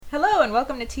and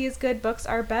welcome to Tea is Good, Books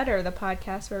Are Better, the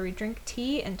podcast where we drink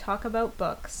tea and talk about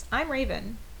books. I'm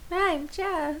Raven. I'm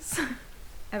Jess. I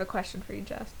have a question for you,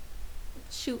 Jess.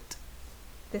 Shoot.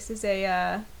 This is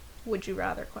a, would you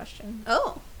rather question.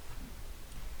 Oh.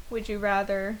 Would you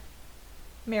rather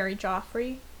marry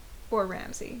Joffrey or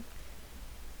Ramsay?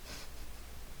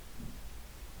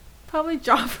 Probably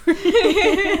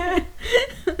Joffrey.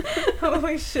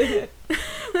 Holy shit.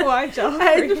 Why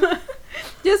Joffrey?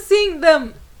 Just seeing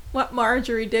what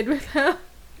Marjorie did with him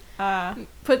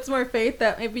puts more faith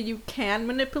that maybe you can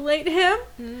manipulate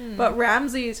him. But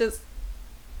Ramsay is just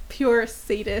pure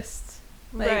sadist.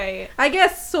 Right. I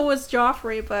guess so is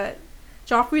Joffrey, but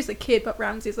Joffrey's a kid, but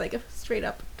Ramsay's like a straight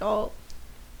up adult.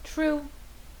 True.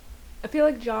 I feel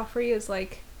like Joffrey is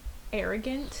like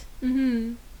arrogant.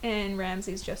 Mm-hmm. And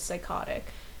Ramsay's just psychotic.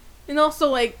 And also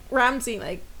like Ramsay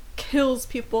like kills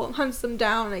people and hunts them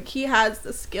down. Like he has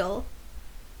the skill.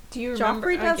 Do you remember?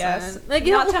 Joffrey doesn't. I guess. Like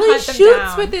not he to hunt them shoots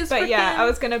down, with his. But freaking... yeah, I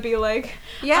was gonna be like,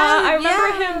 yeah, I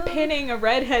remember him pinning a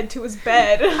redhead to his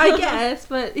bed. I guess,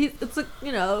 but it's a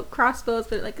crossbows,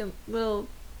 but like a little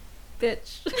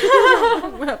bitch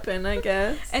weapon, I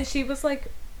guess. And she was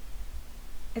like,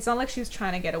 it's not like she was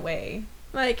trying to get away.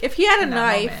 Like if he had a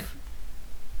knife, moment.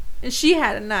 And she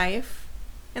had a knife,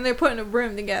 and they're put in a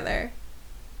room together,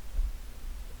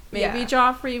 maybe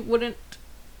Joffrey wouldn't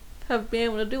have been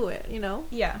able to do it, you know?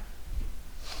 Yeah.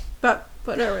 But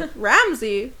her with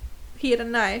Ramsay, he had a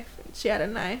knife, and she had a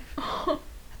knife. I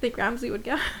think Ramsay would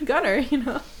gun her, you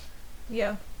know?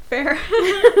 Yeah, fair.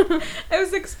 I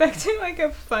was expecting like a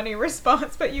funny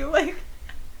response, but you like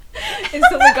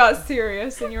instantly got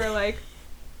serious, and you were like,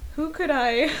 who could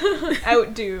I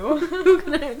outdo? Who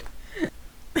could I...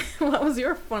 What was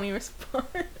your funny response?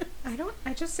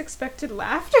 I just expected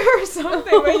laughter or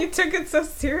something, but you took it so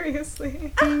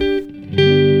seriously.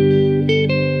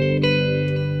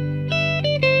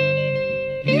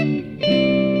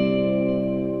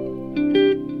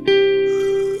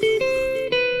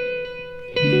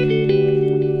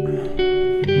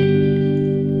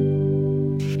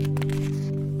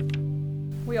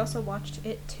 We also watched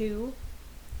It Too.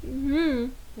 Mm-hmm.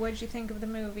 What did you think of the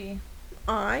movie?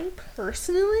 I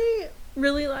personally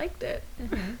really liked it.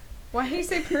 Mm-hmm. Why do you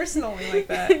say personally like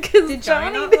that? Because Did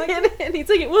Johnny not did like it? and he's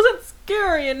like, it wasn't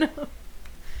scary enough.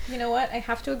 You know what? I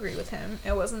have to agree with him.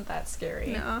 It wasn't that scary.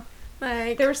 No.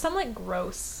 Like, There was some, like,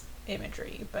 gross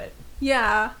imagery, but...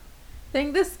 yeah. I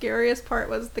think the scariest part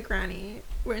was the granny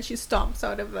when she stomps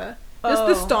out of the... Just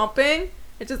the Oh. stomping.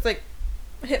 It just, like,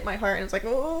 hit my heart and it's like,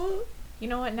 oh. You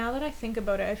know what? Now that I think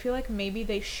about it, I feel like maybe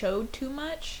they showed too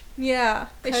much. Yeah.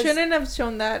 They 'Cause- shouldn't have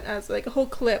shown that as, like, a whole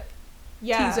clip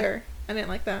Yeah. teaser. I didn't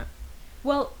like that.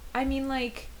 Well, I mean,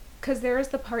 like... Because there was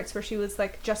the parts where she was,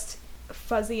 like, just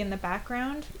fuzzy in the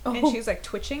background. And Oh. she was, like,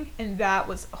 twitching. And that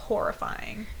was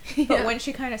horrifying. Yeah. But when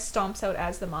she kind of stomps out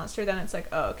as the monster, then it's like,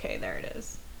 oh, okay, there it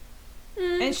is.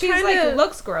 And she's kinda... like,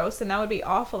 looks gross, and that would be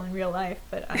awful in real life.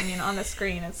 But I mean, on the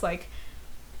screen, it's like,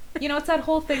 you know, it's that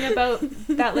whole thing about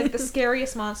that, like, the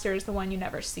scariest monster is the one you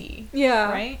never see. Yeah.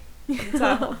 Right? It's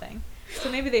that whole thing. So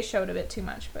maybe they showed a bit too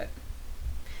much, but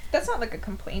that's not like a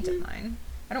complaint of mine.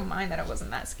 I don't mind that it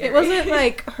wasn't that scary. It wasn't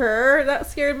like her that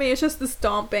scared me. It's just the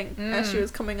stomping as she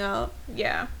was coming out.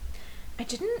 Yeah. I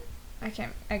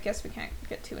guess we can't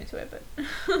get too into it, but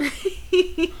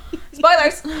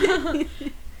spoilers.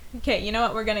 Okay, you know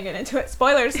what? We're gonna get into it.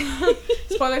 Spoilers.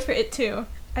 Spoilers for It Too.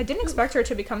 I didn't expect her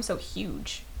to become so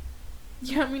huge.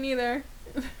 Yeah, me neither.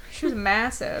 She was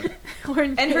massive.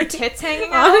 And her tits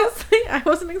hanging out. Honestly, I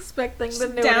wasn't expecting the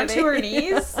nudity. Down to her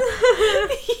knees.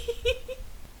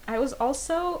 I was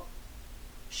also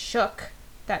shook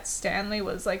that Stanley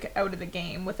was, like, out of the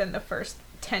game within the first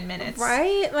 10 minutes.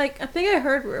 Right? Like, I think I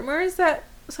heard rumors that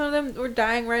some of them were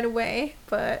dying right away,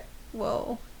 but,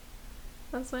 whoa.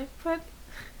 I was like, but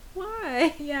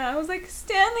why? Yeah, I was like,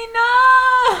 Stanley,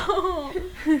 no!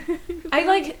 I,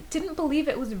 like, didn't believe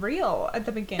it was real at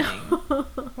the beginning.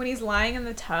 When he's lying in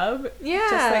the tub, Yeah.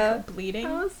 just, like, bleeding,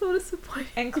 I was so disappointed.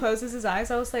 and closes his eyes,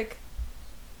 I was like,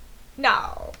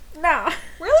 no. Nah.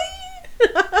 Really?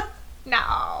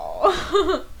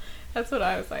 No. That's what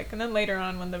I was like. And then later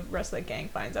on, when the rest of the gang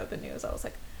finds out the news, I was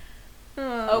like,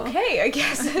 Oh. okay, I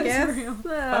guess it's real.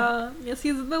 Yes,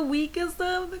 he's the weakest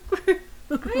of the group.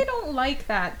 I don't like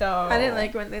that, though. I didn't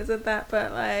like when they said that,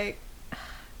 but, like...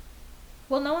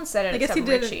 Well, no one said it I guess except he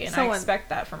didn't- Richie, and I someone- expect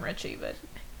that from Richie, but...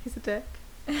 He's a dick.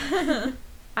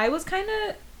 I was kind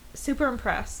of super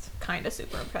impressed.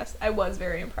 I was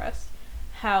very impressed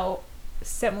how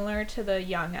similar to the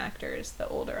young actors the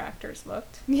older actors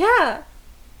looked. Yeah.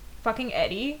 Fucking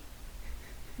Eddie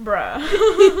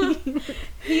Bruh.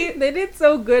 They did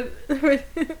so good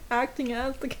with acting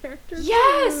as the characters.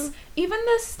 Yes! too. Even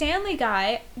the Stanley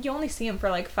guy, you only see him for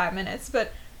like 5 minutes,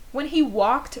 but when he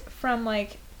walked from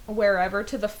like wherever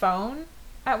to the phone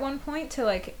at one point to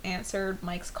like answer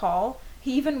Mike's call,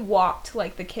 he even walked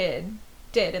like the kid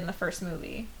did in the first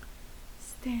movie.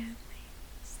 Stan.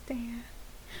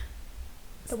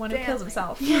 The one who kills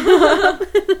himself.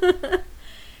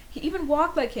 He even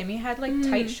walked like him. He had like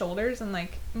tight shoulders and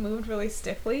like moved really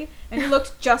stiffly, and he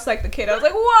looked just like the kid. I was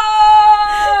like,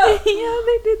 whoa! Yeah,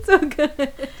 they did so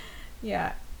good.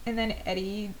 Yeah, and then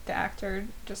Eddie, the actor,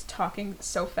 just talking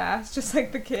so fast, just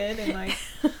like the kid, and like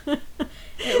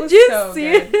it was Did you so see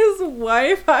good. his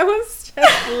wife? I was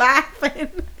just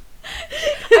laughing.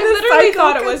 I literally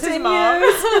thought it was his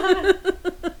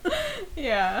mom.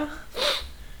 Yeah,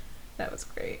 that was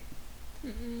great.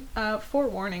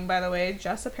 Forewarning, by the way,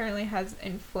 Jess apparently has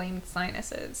inflamed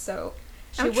sinuses, so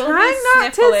she I'm will trying be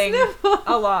not to sniffling sniffle.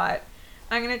 a lot.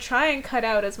 I'm gonna try and cut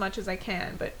out as much as I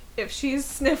can, but if she's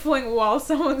sniffling while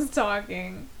someone's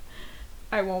talking,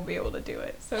 I won't be able to do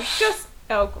it. So just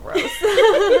gross.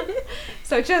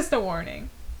 So just a warning.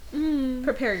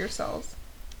 Prepare yourselves.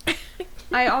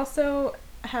 I also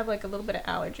have like a little bit of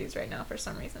allergies right now for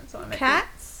some reason, so I'm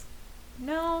Cats?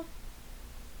 No,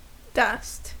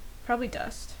 Dust. probably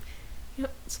dust.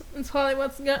 Yep, it's probably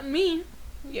what's gotten me.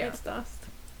 Yeah. It's dust.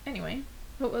 Anyway,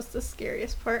 What was the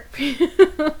scariest part?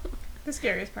 the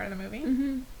scariest part of the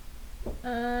movie.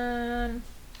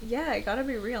 Yeah, I gotta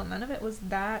be real. None of it was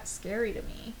that scary to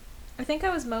me. I think I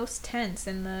was most tense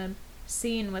in the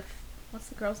scene with, what's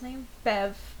the girl's name?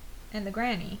 Bev and the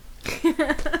granny.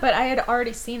 But I had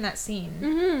already seen that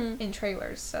scene in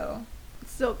trailers, so.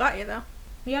 Still got you though.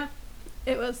 Yeah.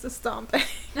 It was the stomping,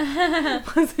 I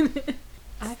wasn't it?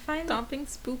 find Stomping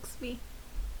spooks me.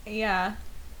 Yeah,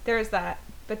 there's that.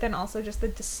 But then also just the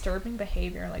disturbing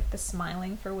behavior, like the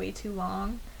smiling for way too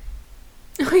long.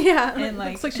 Oh yeah, And, it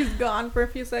like- looks like she's gone for a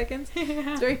few seconds.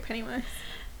 It's very Pennywise.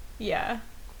 Yeah.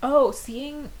 Oh,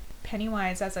 seeing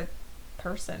Pennywise as a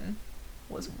person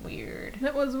was weird.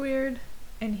 That was weird.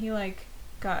 And he like,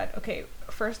 God, okay,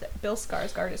 first, Bill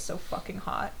Skarsgård is so fucking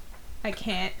hot. I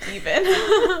can't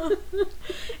even.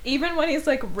 Even when he's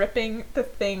like ripping the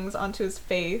things onto his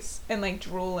face and like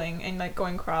drooling and like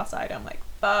going cross-eyed, I'm like,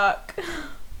 fuck.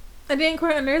 I didn't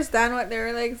quite understand what they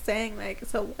were like saying. Like,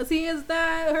 so was he his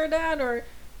dad, her dad, or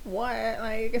what? Like,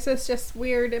 I guess it's just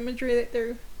weird imagery that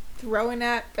they're throwing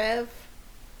at Bev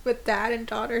with dad and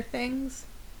daughter things.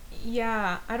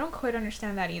 Yeah, I don't quite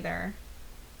understand that either.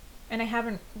 And I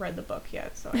haven't read the book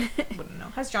yet, so I wouldn't know.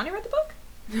 Has Johnny read the book?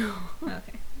 No.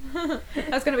 Okay. I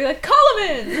was gonna be like, call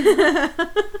him in!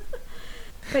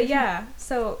 But yeah,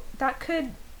 so that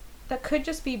could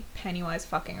just be Pennywise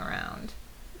fucking around.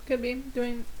 Could be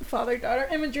doing father-daughter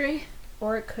imagery.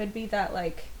 Or it could be that,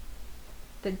 like,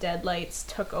 the Deadlights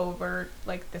took over,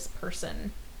 like, this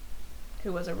person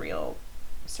who was a real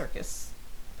circus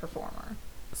performer.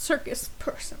 Circus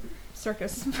person.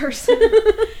 Circus person.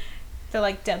 The,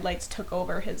 like, Deadlights took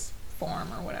over his form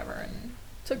or whatever and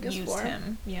Took his used form.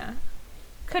 him. Yeah.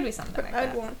 Could be something But like I'd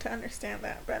that. want to understand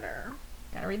that better.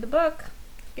 Gotta read the book.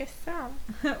 Guess so.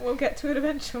 We'll get to it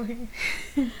eventually.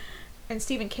 And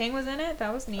Stephen King was in it.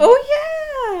 That was neat.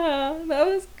 Oh yeah, that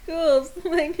was cool.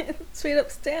 Like straight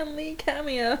up Stan Lee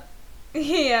cameo.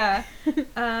 Yeah.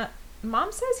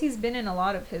 Mom says he's been in a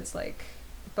lot of his like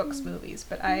books, movies,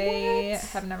 but I What?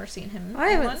 have never seen him. I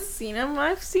in haven't one. seen him.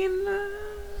 I've seen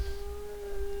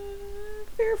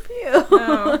fair few.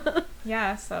 Oh.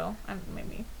 Yeah. So I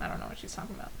don't know what she's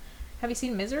talking about. Have you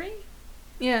seen Misery?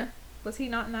 Yeah, Was he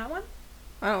not in that one?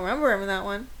 I don't remember him in that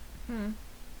one. Hmm.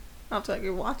 I'll have to like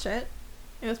watch it.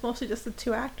 It was mostly just the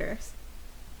two actors.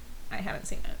 I haven't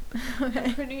seen it.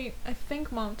 Okay. I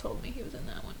think Mom told me he was in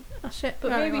that one, Oh shit. but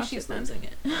Gotta maybe watch she's it then. losing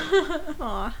it.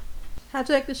 Aw. How'd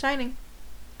you like The Shining?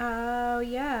 Oh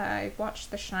yeah, I watched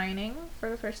The Shining for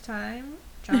the first time.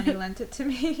 Johnny lent it to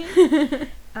me.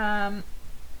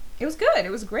 It was good.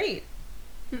 It was great.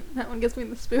 That one gives me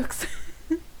the spooks.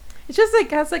 It's just like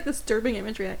has like disturbing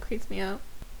imagery that creeps me out.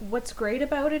 What's great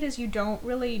about it is you don't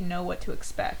really know what to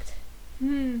expect.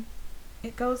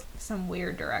 It goes some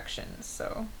weird directions,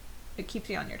 so it keeps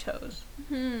you on your toes.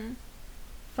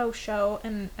 Faux show,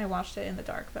 and I watched it in the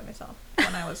dark by myself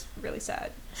when I was really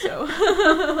sad. So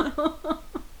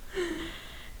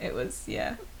it was,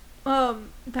 yeah.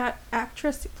 That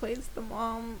actress who plays the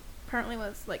mom apparently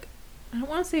was like, I don't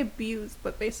want to say abused,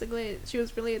 but basically she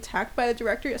was really attacked by the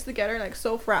director just to get her like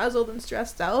so frazzled and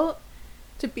stressed out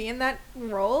to be in that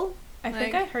role. I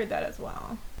think Like- I heard that as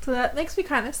well. So that makes me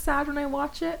kind of sad when I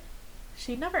watch it.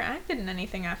 She never acted in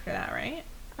anything after that, right?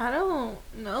 I don't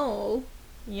know.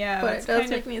 Yeah, but it does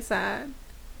make me sad.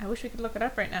 I wish we could look it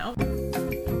up right now.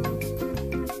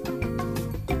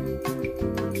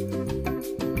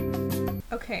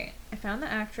 Okay, I found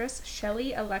the actress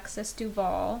Shelley Alexis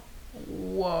Duvall.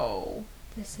 Whoa.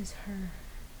 This is her.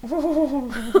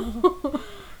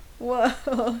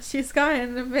 Whoa, she's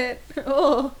gotten a bit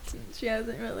old. She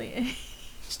hasn't really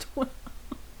aged well.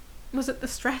 Was it the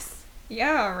stress?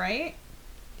 Yeah, right?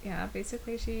 Yeah,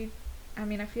 basically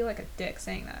I feel like a dick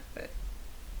saying that, but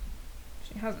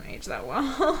she hasn't aged that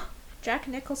well. Jack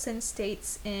Nicholson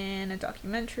states in a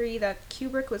documentary that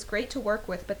Kubrick was great to work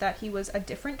with, but that he was a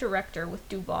different director with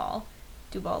Duvall.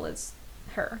 Duvall is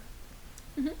her.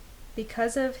 Mm-hmm.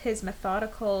 Because of his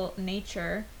methodical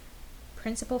nature,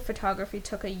 principal photography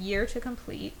took a year to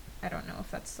complete. I don't know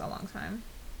if that's a long time.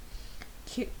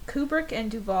 Kubrick and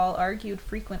Duvall argued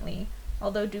frequently,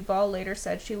 although Duvall later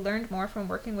said she learned more from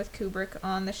working with Kubrick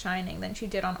on The Shining than she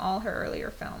did on all her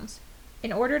earlier films.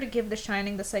 In order to give The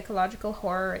Shining the psychological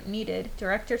horror it needed,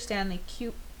 director Stanley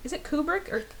Is it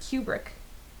Kubrick or Kubrick?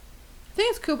 I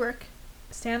think it's Kubrick.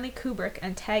 Stanley Kubrick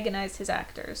antagonized his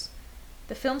actors.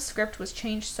 The film's script was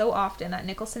changed so often that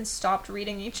Nicholson stopped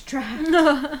reading each draft.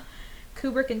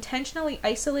 Kubrick intentionally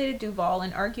isolated Duvall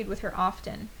and argued with her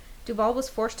often. Duvall was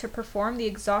forced to perform the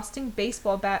exhausting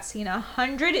baseball bat scene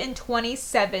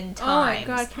 127 times. Oh my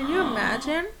god, can you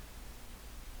imagine?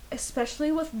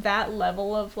 Especially with that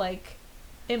level of,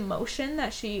 emotion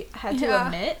that she had to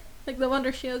emit. Like, the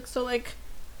wonder she looked so,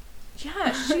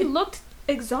 Yeah, she looked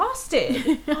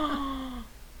exhausted.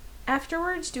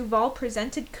 Afterwards, Duvall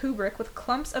presented Kubrick with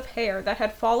clumps of hair that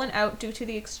had fallen out due to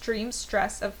the extreme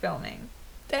stress of filming.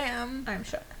 Damn. I'm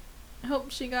sure. I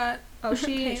hope she got... Oh,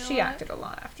 she acted a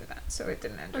lot after that, so it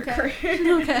didn't end her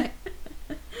career. Okay.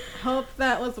 Hope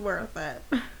that was worth it.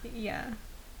 Yeah.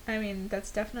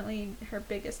 That's definitely her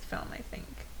biggest film, I think.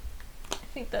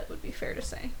 I think that would be fair to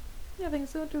say. Yeah, I think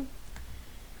so too.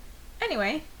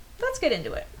 Anyway, let's get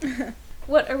into it.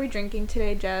 What are we drinking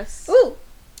today, Jess? Ooh!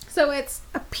 So it's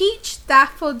a peach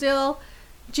daffodil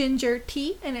ginger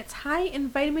tea, and it's high in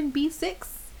vitamin B6.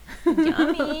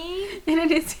 Yummy! And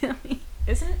it is yummy.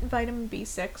 Isn't vitamin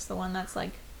B6 the one that's,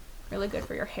 really good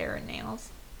for your hair and nails?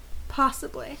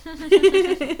 Possibly.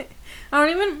 I don't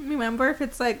even remember if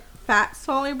it's, fat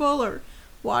soluble or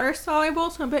water soluble,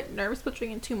 so I'm a bit nervous about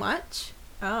drinking too much.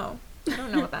 Oh. I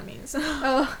don't know what that means.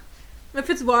 Oh. If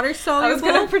it's water soluble... I was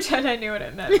going to pretend I knew what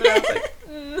it meant, but I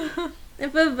was like...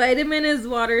 If a vitamin is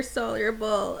water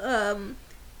soluble,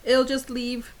 it'll just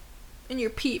leave in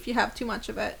your pee if you have too much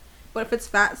of it. But if it's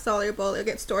fat soluble, it'll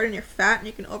get stored in your fat and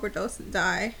you can overdose and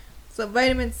die. So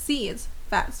vitamin C is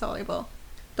fat soluble.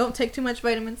 Don't take too much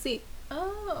vitamin C.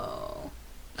 Oh.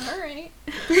 Alright.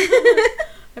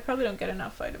 I probably don't get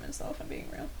enough vitamins though, if I'm being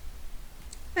real.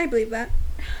 I believe that.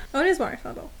 Oh, it is water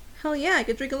soluble. Hell yeah, I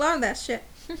could drink a lot of that shit.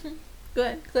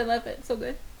 Good, because I love it. It's so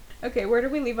good. Okay, where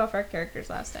did we leave off our characters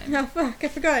last time? Oh, fuck. I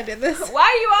forgot I did this.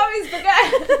 Why do you always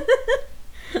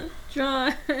forget?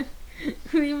 John.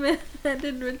 We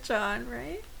ended with John,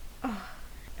 right? Oh.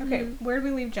 Okay, where did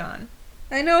we leave John?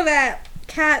 I know that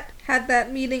Kat had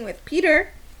that meeting with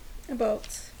Peter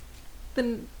about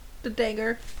the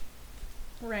dagger.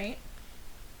 Right.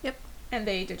 Yep. And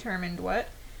they determined what?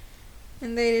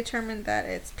 And they determined that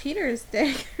it's Peter's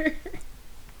dagger.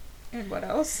 And what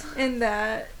else? And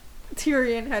that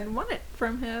Tyrion had won it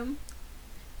from him.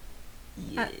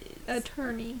 Yes.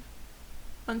 Attorney.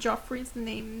 On Joffrey's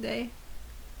name day.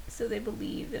 So they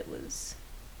believe it was...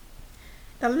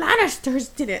 The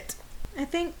Lannisters did it! I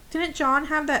think, didn't John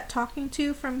have that talking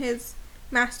to from his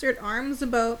Master at Arms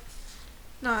about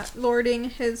not lording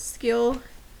his skill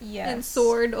and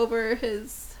sword over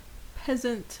his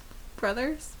peasant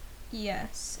brothers?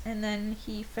 Yes. And then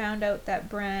he found out that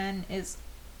Bran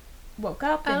woke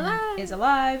up and is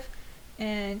alive,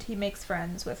 and he makes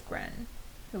friends with Gren,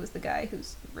 who was the guy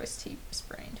whose wrist he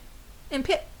sprained. And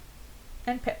Pip.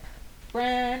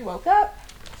 Bran woke up,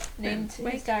 named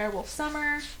his direwolf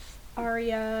Summer.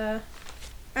 Arya...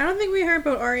 I don't think we heard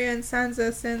about Arya and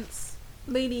Sansa since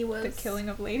Lady was... The killing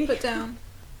of Lady? Put down.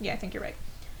 Yeah, I think you're right.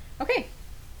 Okay.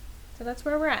 So that's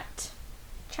where we're at.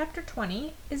 Chapter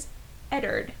 20 is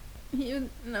Eddard. You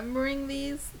numbering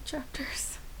these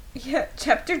chapters? Yeah,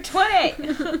 chapter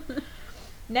 20!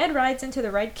 Ned rides into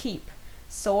the Red Keep,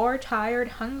 sore, tired,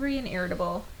 hungry, and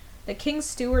irritable. The king's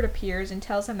steward appears and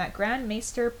tells him that Grand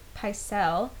Maester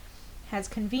Pycelle has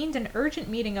convened an urgent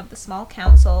meeting of the small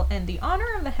council, and the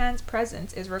honor of the hand's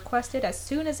presence is requested as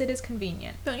soon as it is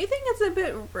convenient. Don't you think it's a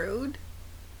bit rude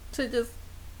to just,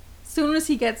 as soon as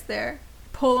he gets there,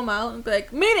 pull him out and be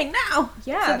like, meeting now!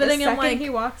 Yeah, so the second he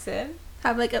walks in.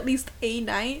 have like at least a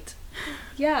night.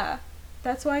 Yeah,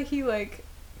 that's why he like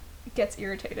gets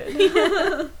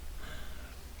irritated.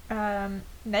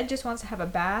 Ned just wants to have a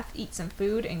bath, eat some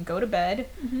food, and go to bed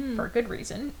for a good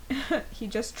reason. He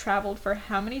just traveled for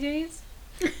how many days?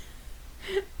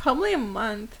 Probably a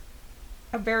month.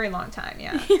 A very long time,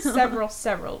 yeah.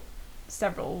 Several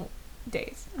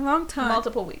days. A long time.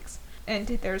 Multiple weeks. And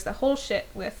there's the whole shit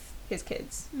with his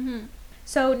kids. Mm-hmm.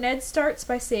 So Ned starts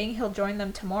by saying he'll join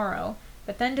them tomorrow,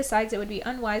 but then decides it would be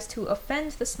unwise to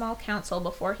offend the small council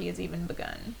before he has even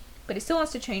begun. But he still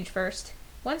wants to change first.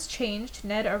 Once changed,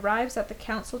 Ned arrives at the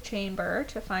council chamber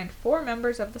to find 4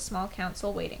 members of the small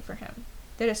council waiting for him.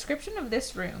 The description of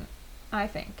this room, I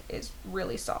think, is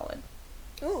really solid.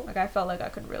 Ooh. Like, I felt like I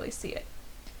could really see it.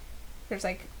 There's,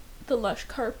 like, the lush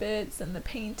carpets and the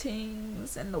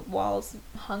paintings and the walls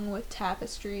hung with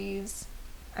tapestries.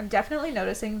 I'm definitely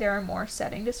noticing there are more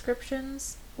setting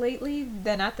descriptions lately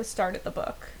than at the start of the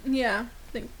book. Yeah,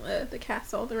 I think the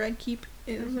castle, the Red Keep,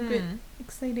 is a bit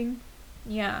exciting.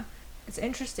 Yeah. It's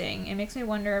interesting. It makes me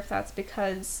wonder if that's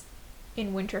because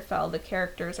in Winterfell the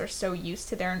characters are so used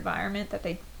to their environment that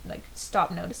they like stop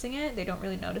noticing it. They don't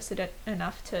really notice it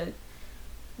enough to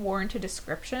warrant a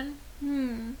description.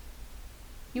 You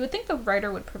would think the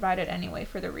writer would provide it anyway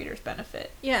for the reader's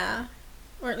benefit. Yeah.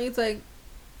 Or at least like,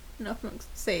 from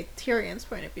say Tyrion's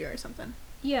point of view or something.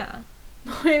 Yeah.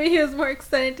 Maybe he was more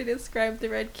excited to describe the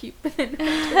Red Keep than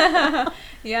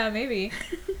Yeah, maybe.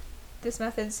 This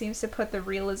method seems to put the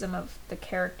realism of the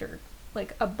character,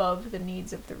 like, above the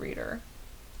needs of the reader.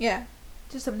 Yeah.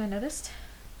 Just something I noticed.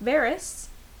 Varys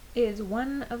is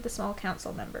one of the small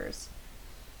council members.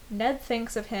 Ned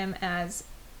thinks of him as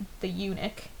the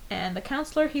eunuch, and the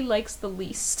counselor he likes the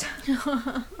least.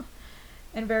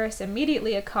 And Varys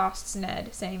immediately accosts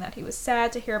Ned, saying that he was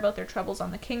sad to hear about their troubles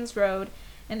on the King's Road,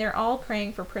 and they're all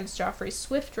praying for Prince Joffrey's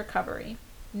swift recovery.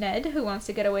 Ned, who wants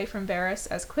to get away from Varys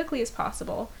as quickly as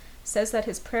possible, says that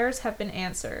his prayers have been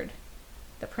answered.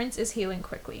 The prince is healing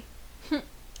quickly.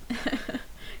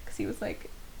 Because he was, like,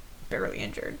 barely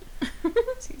injured.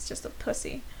 So he's just a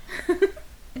pussy.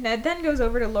 Ned then goes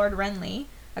over to Lord Renly,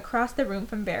 across the room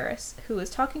from Varys, who is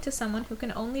talking to someone who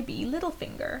can only be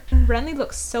Littlefinger. Renly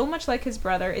looks so much like his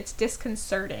brother, it's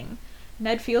disconcerting.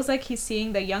 Ned feels like he's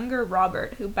seeing the younger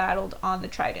Robert who battled on the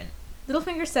Trident.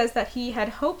 Littlefinger says that he had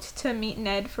hoped to meet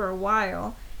Ned for a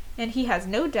while, and he has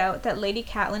no doubt that Lady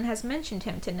Catelyn has mentioned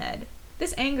him to Ned.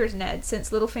 This angers Ned, since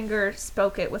Littlefinger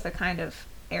spoke it with a kind of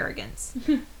arrogance,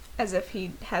 as if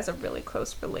he has a really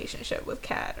close relationship with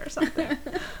Cat or something.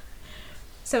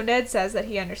 So Ned says that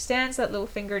he understands that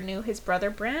Littlefinger knew his brother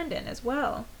Brandon as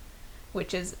well,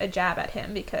 which is a jab at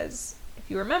him because, if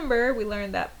you remember, we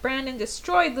learned that Brandon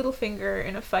destroyed Littlefinger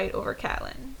in a fight over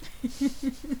Catelyn.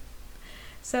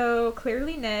 So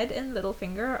clearly Ned and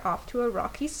Littlefinger are off to a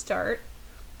rocky start.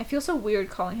 I feel so weird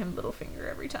calling him Littlefinger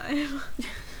every time.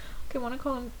 I want to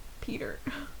call him Peter.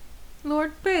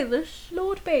 Lord Baelish.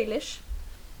 Lord Baelish.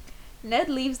 Ned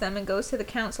leaves them and goes to the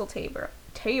council table,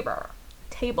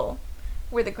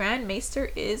 where the Grand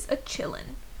Maester is a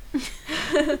chillin'.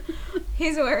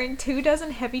 He's wearing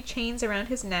 24 heavy chains around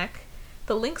his neck,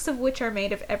 the links of which are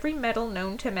made of every metal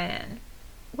known to man.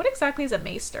 What exactly is a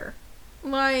maester?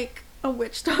 Like a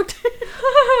witch doctor.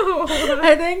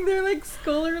 I think they're like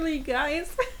scholarly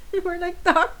guys who are like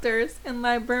doctors and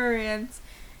librarians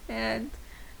and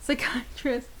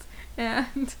psychiatrists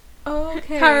and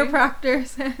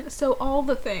chiropractors. So all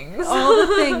the things. All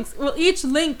the things. Well, each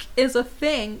link is a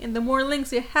thing, and the more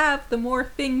links you have, the more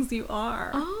things you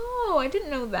are. Oh, I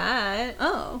didn't know that.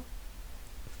 Oh.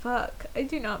 Fuck. I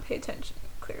do not pay attention,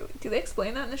 clearly. Do they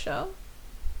explain that in the show?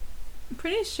 I'm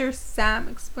pretty sure Sam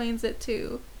explains it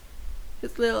to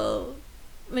his little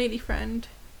lady friend.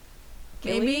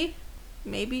 Gilly?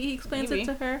 Maybe he explains it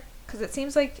to her. Because it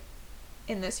seems like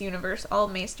in this universe, all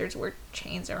maesters wear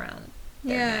chains around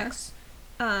their necks.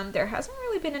 There hasn't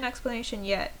really been an explanation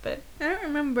yet, but I don't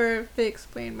remember if they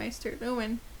explained Maester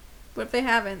Luwin. But if they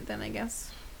haven't, then I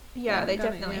guess... Yeah, they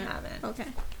definitely haven't. Okay.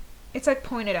 It's like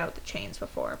pointed out the chains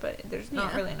before, but there's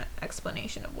not really an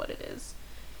explanation of what it is.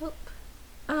 Nope.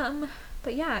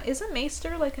 But yeah, is a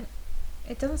maester like an...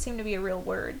 It doesn't seem to be a real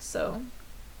word, so...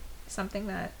 Something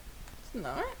that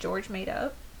George made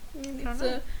up. It's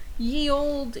a ye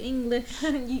old English.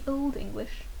 Ye old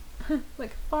English.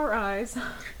 Like far eyes. The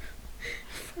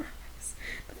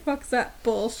fuck's that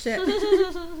bullshit?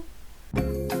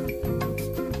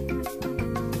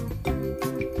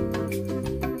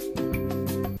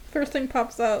 First thing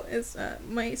pops out is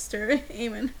Maester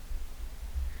Aemon.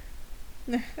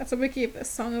 That's a wiki of the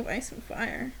Song of Ice and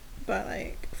Fire. But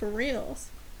like, for reals.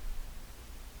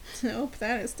 Nope,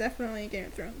 that is definitely Game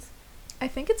of Thrones. I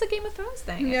think it's a Game of Thrones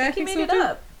thing. Yeah, I think he made so it too.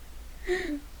 up.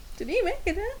 Did he make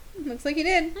it up? Looks like he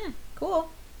did. Cool.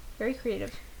 Very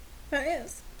creative. That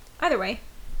is. Either way,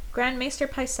 Grand Maester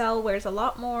Pycelle wears a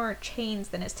lot more chains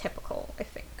than is typical, I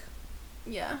think.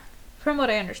 Yeah. From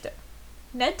what I understood.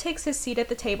 Ned takes his seat at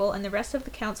the table and the rest of the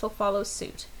council follows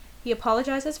suit. He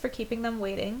apologizes for keeping them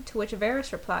waiting, to which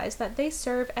Varys replies that they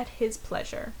serve at his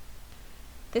pleasure.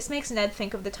 This makes Ned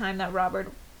think of the time that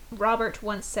Robert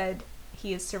once said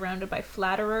he is surrounded by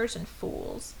flatterers and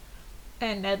fools.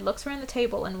 And Ned looks around the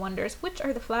table and wonders which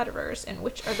are the flatterers and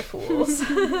which are the fools.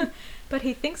 But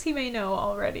he thinks he may know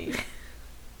already.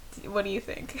 What do you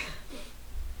think?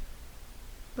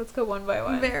 Let's go one by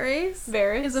one. Varys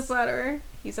is a flatterer.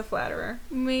 He's a flatterer.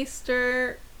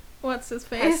 Maester, what's his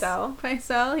face?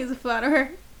 Pycelle. He's a flatterer.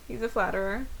 He's a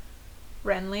flatterer.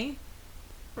 Renly's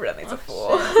a fool.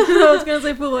 I was gonna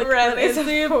say fool. Like, Renly's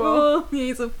a fool.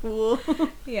 He's a fool.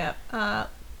 Yeah.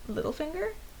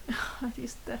 Littlefinger?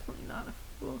 He's definitely not a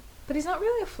fool. But he's not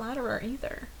really a flatterer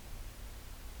either.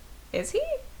 Is he?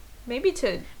 Maybe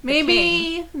to Maybe the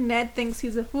king. Ned thinks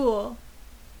he's a fool.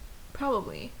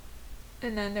 Probably.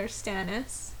 And then there's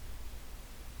Stannis.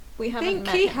 We I haven't think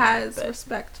met he him has yet, but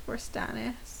respect for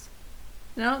Stannis.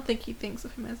 And I don't think he thinks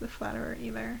of him as a flatterer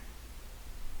either.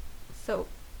 so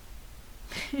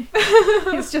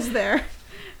He's just there.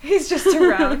 he's just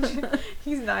around.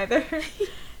 He's neither.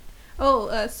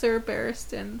 Oh, Sir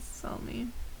Barristan Selmy.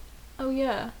 Oh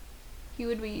yeah. He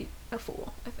would be a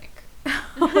fool, I think.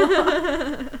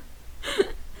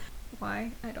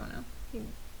 Why? I don't know.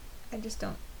 I just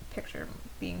don't picture him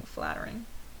being flattering.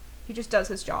 He just does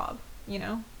his job, you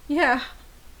know? Yeah.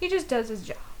 He just does his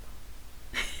job.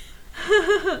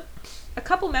 A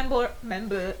couple members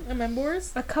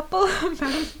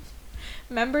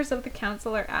of the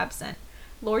council are absent.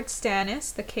 Lord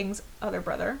Stannis, the king's other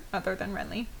brother, other than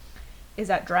Renly, is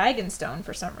at Dragonstone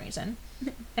for some reason.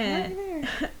 And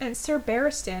Sir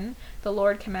Barristan, the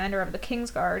Lord Commander of the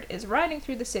Kingsguard, is riding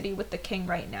through the city with the king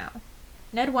right now.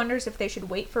 Ned wonders if they should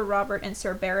wait for Robert and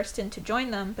Sir Barristan to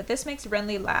join them, but this makes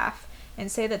Renly laugh and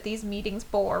say that these meetings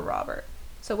bore Robert.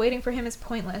 So waiting for him is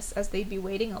pointless, as they'd be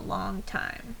waiting a long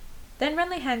time. Then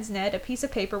Renly hands Ned a piece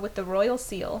of paper with the royal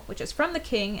seal, which is from the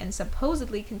king and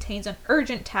supposedly contains an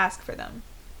urgent task for them.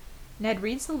 Ned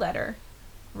reads the letter.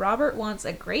 Robert wants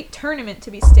a great tournament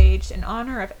to be staged in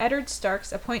honor of Eddard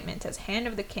Stark's appointment as Hand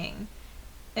of the King,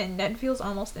 and Ned feels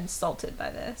almost insulted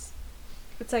by this.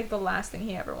 It's like the last thing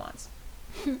he ever wants.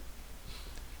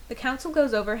 The council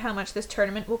goes over how much this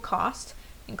tournament will cost,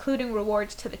 including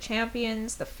rewards to the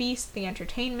champions, the feast, the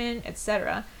entertainment,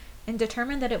 etc., and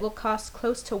determine that it will cost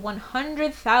close to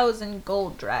 100,000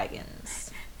 gold dragons.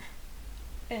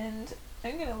 And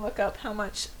I'm gonna look up how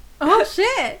much Oh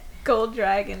shit! gold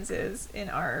dragons is in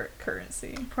our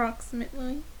currency.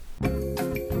 Approximately.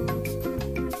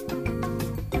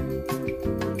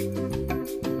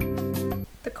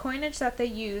 The coinage that they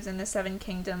use in the Seven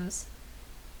Kingdoms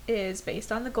is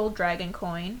based on the gold dragon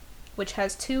coin, which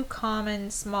has two common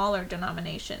smaller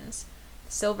denominations: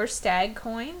 silver stag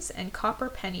coins and copper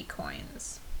penny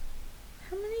coins.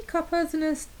 How many coppers in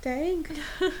a stag?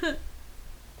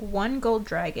 1 gold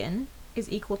dragon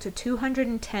is equal to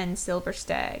 210 silver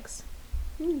stags.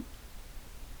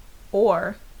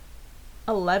 Or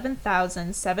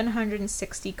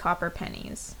 11,760 copper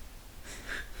pennies.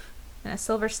 And a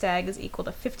silver stag is equal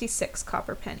to 56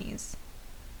 copper pennies.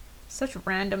 Such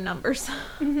random numbers.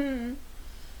 Mm-hmm.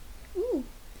 Ooh.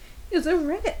 There's a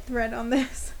Reddit thread on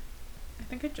this. I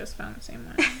think I just found the same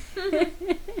one.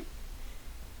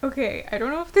 Okay, I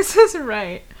don't know if this is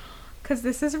right, because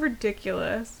this is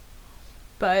ridiculous.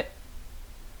 But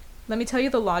let me tell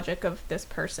you the logic of this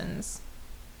person's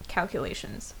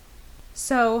calculations.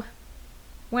 So,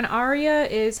 when Arya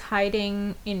is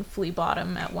hiding in Flea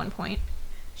Bottom at one point,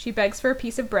 she begs for a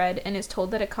piece of bread and is told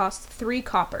that it costs 3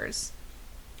 coppers.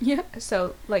 Yep.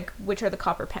 So, like, which are the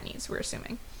copper pennies, we're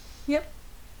assuming. Yep.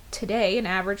 Today, an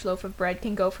average loaf of bread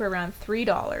can go for around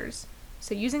 $3.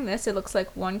 So using this, it looks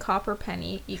like 1 copper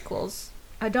penny equals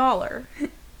 $1.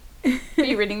 Are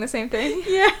you reading the same thing?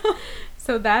 Yeah.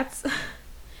 So that's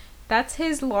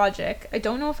his logic. I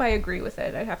don't know if I agree with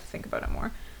it. I'd have to think about it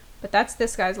more. But that's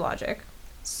this guy's logic.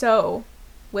 So,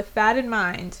 with that in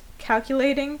mind,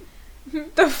 calculating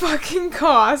the fucking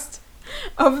cost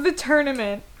of the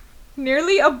tournament,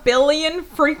 nearly $1 billion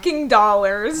freaking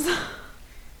dollars.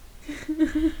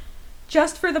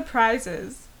 Just for the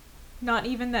prizes. Not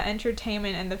even the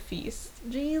entertainment and the feast.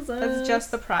 Jesus. That's just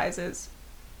the prizes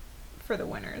for the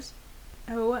winners.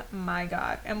 Oh my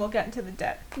god. And we'll get into the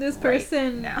debt. This right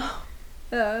person now.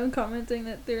 Commenting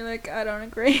that they're like, I don't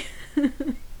agree.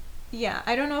 Yeah,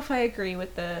 I don't know if I agree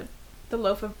with the the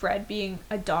loaf of bread being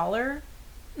 $1.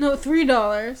 No,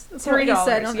 $3. That's what he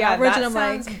said on yeah, average. that And I'm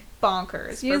sounds like,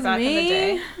 bonkers excuse for back me? in the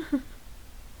day.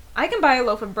 I can buy a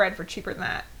loaf of bread for cheaper than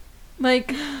that.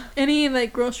 Like, any,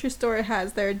 like, grocery store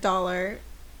has their $1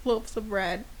 loaves of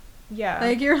bread. Yeah.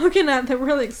 Like, you're looking at the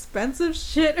really expensive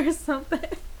shit or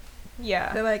something.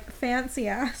 Yeah. They're, like,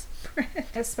 fancy-ass bread.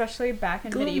 Especially back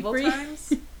in medieval Gluten-free.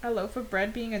 times. A loaf of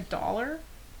bread being $1?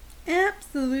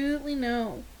 Absolutely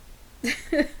no.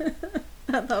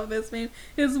 I love this meme.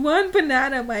 It's one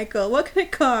banana, Michael. What could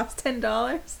it cost? $10?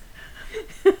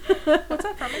 What's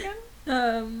that from again?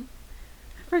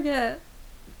 I forget.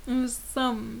 It was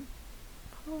some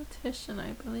politician,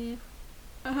 I believe.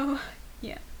 Oh,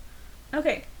 yeah.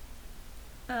 Okay.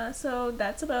 So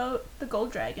that's about the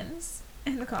gold dragons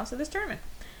and the cost of this tournament.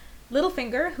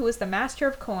 Littlefinger, who is the master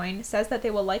of coin, says that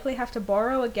they will likely have to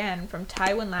borrow again from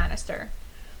Tywin Lannister.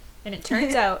 And it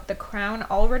turns out the crown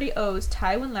already owes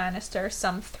Tywin Lannister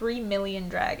some 3 million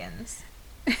dragons.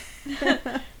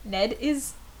 Ned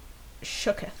is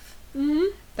shooketh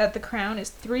that the crown is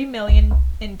 3 million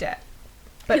in debt.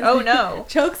 But oh no.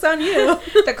 Joke's on you.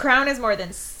 The crown is more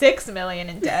than 6 million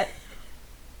in debt.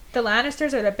 The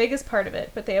Lannisters are the biggest part of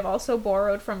it, but they have also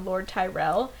borrowed from Lord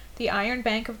Tyrell, the Iron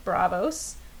Bank of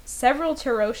Braavos, several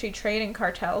Tiroshi trading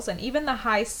cartels, and even the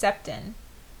High Septon,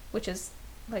 which is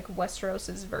like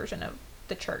Westeros' version of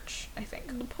the church, I think.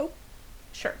 The Pope?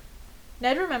 Sure.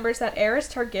 Ned remembers that Aerys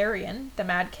Targaryen, the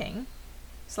Mad King,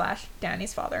 /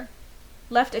 Dany's father,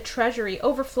 left a treasury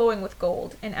overflowing with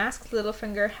gold and asks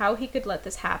Littlefinger how he could let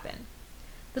this happen.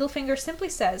 Littlefinger simply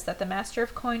says that the Master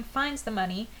of Coin finds the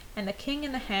money and the King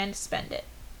in the Hand spend it.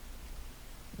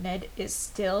 Ned is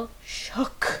still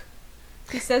shook.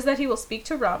 He says that he will speak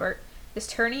to Robert. This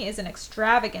tourney is an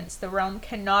extravagance the realm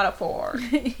cannot afford.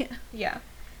 Yeah.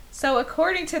 So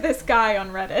according to this guy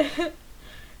on Reddit,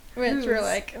 Which we're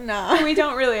like, nah. we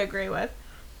don't really agree with,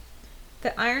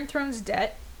 the Iron Throne's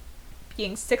debt,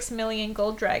 being 6 million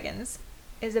gold dragons,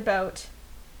 is about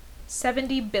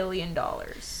 $70 billion.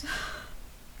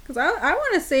 Because I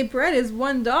want to say bread is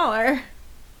 $1.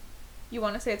 You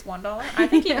want to say it's $1? I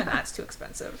think even Yeah. that's too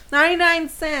expensive. 99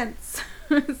 cents.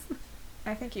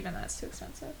 I think even that's too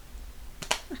expensive.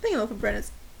 I think a loaf of bread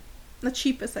is the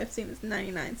cheapest I've seen is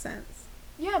 99 cents.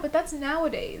 Yeah, but that's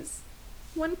nowadays.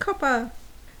 One cuppa.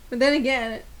 But then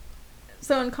again,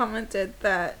 someone commented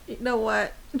that, you know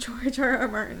what, George R.R.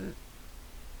 Martin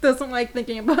doesn't like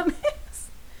thinking about this.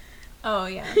 Oh,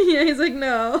 yeah. Yeah, he's like,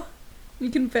 no. We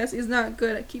confess he's not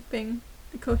good at keeping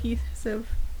a cohesive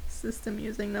system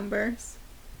using numbers.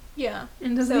 Yeah.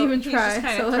 And doesn't So even he's try. just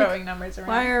kind So of like, throwing numbers around.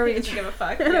 why are He we doesn't give a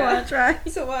fuck. I don't Yeah. want to try.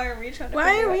 So why are we trying to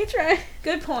Why figure are it we out? trying?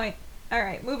 Good point.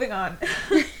 Alright, moving on.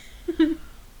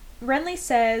 Renly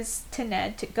says to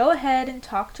Ned to go ahead and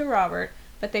talk to Robert,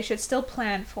 but they should still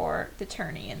plan for the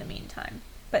tourney in the meantime.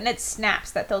 But Ned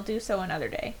snaps that they'll do so another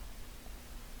day.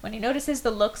 When he notices the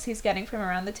looks he's getting from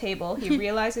around the table, he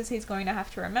realizes he's going to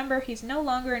have to remember he's no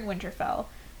longer in Winterfell,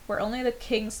 where only the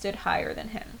king stood higher than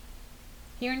him.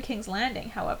 Here in King's Landing,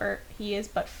 however, he is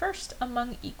but first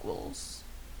among equals.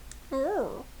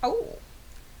 Oh. Oh.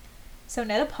 So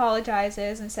Ned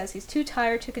apologizes and says he's too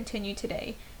tired to continue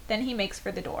today. Then he makes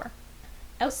for the door.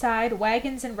 Outside,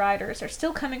 wagons and riders are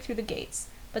still coming through the gates,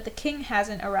 but the king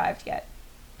hasn't arrived yet.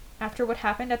 After what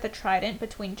happened at the Trident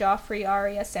between Joffrey,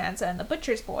 Arya, Sansa, and the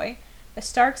Butcher's Boy, the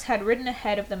Starks had ridden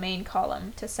ahead of the main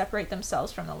column to separate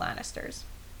themselves from the Lannisters.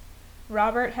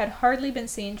 Robert had hardly been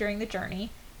seen during the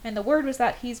journey, and the word was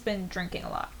that he's been drinking a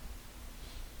lot.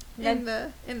 In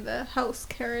the house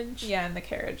carriage. Yeah, in the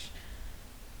carriage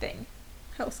thing.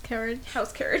 House carriage.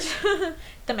 House carriage.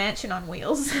 The mansion on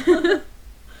wheels.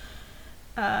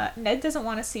 Ned doesn't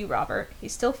want to see Robert.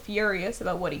 He's still furious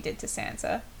about what he did to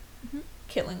Sansa. Mm-hmm.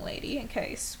 Killing Lady, in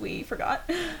case we forgot.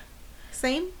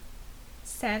 Same?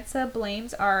 Sansa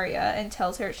blames Arya and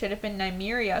tells her it should have been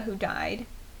Nymeria who died.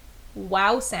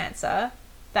 Wow, Sansa.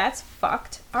 That's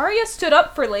fucked. Arya stood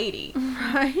up for Lady.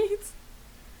 Right?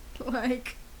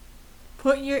 Like,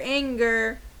 put your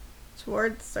anger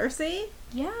towards Cersei,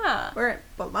 Yeah. where it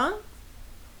belongs.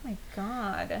 Oh my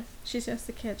god. She's just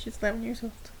a kid. She's 11 years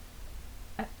old.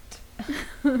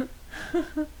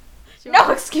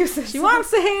 No excuses. She wants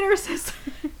to hate her sister.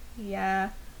 Yeah.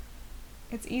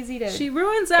 It's easy to... She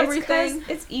ruins It's everything. 'cause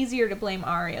it's easier to blame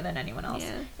Arya than anyone else.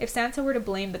 Yeah. If Sansa were to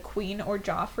blame the Queen or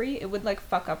Joffrey, it would, like,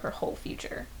 fuck up her whole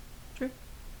future. True.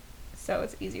 So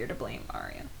it's easier to blame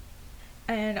Arya.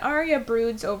 And Arya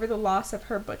broods over the loss of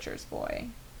her Butcher's Boy,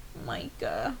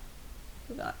 Micah,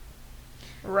 who got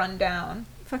run down.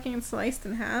 Fucking sliced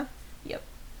in half. Yep.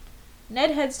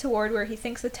 Ned heads toward where he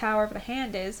thinks the Tower of the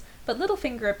Hand is, but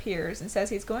Littlefinger appears and says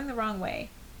he's going the wrong way.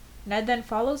 Ned then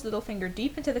follows Littlefinger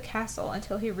deep into the castle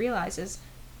until he realizes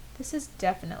this is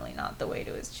definitely not the way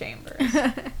to his chambers.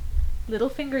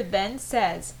 Littlefinger then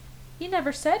says he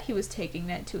never said he was taking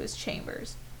Ned to his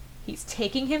chambers. He's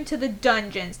taking him to the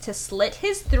dungeons to slit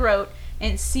his throat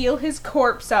and seal his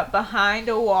corpse up behind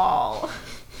a wall.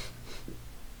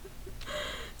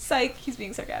 Psych, he's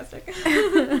being sarcastic.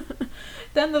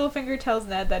 Then Littlefinger tells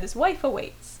Ned that his wife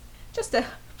awaits. Just a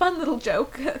fun little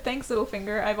joke. Thanks,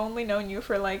 Littlefinger. I've only known you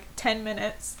for like 10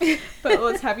 minutes, but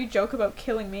let's have you joke about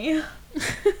killing me.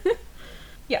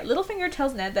 Yeah, Littlefinger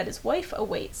tells Ned that his wife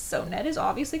awaits, so Ned is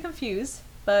obviously confused,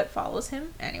 but follows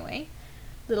him anyway.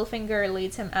 Littlefinger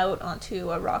leads him out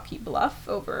onto a rocky bluff,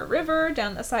 over a river,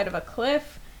 down the side of a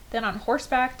cliff, then on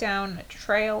horseback down a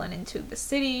trail and into the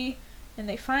city, and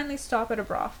they finally stop at a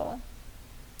brothel.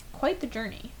 Quite the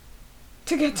journey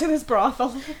to get to this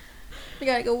brothel. We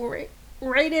gotta go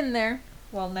right in there.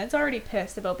 Well, Ned's already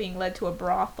pissed about being led to a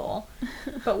brothel,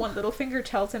 but when Littlefinger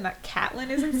tells him that Catelyn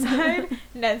is inside,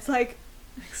 Ned's like,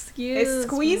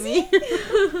 Excuse me.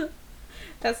 me.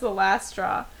 That's the last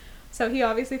straw. So he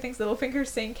obviously thinks Littlefinger's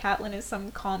saying Catelyn is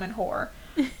some common whore.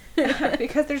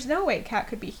 Because there's no way Cat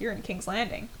could be here in King's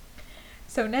Landing.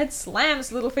 So Ned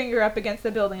slams Littlefinger up against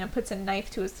the building and puts a knife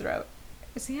to his throat.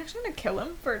 Is he actually going to kill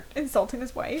him for insulting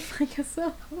his wife? I guess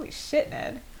so. Holy shit,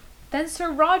 Ned. Then Sir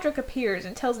Roderick appears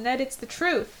and tells Ned it's the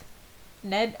truth.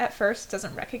 Ned at first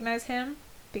doesn't recognize him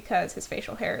because his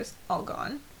facial hair is all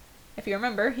gone. If you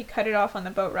remember, he cut it off on the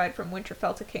boat ride from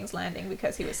Winterfell to King's Landing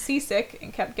because he was seasick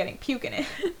and kept getting puke in it.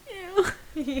 Ew.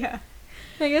 Yeah.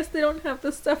 I guess they don't have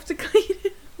the stuff to clean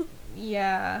it.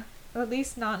 Yeah. At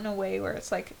least not in a way where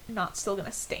it's like not still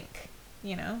gonna stink,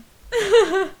 you know?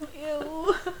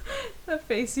 Ew. The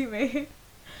face you made.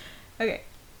 Okay.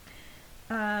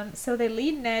 So they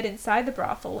lead Ned inside the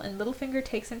brothel and Littlefinger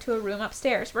takes him to a room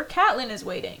upstairs where Catelyn is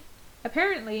waiting.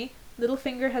 Apparently,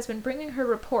 Littlefinger has been bringing her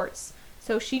reports,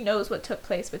 so she knows what took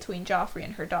place between Joffrey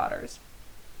and her daughters.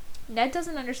 Ned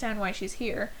doesn't understand why she's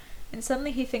here, and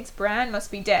suddenly he thinks Bran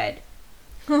must be dead.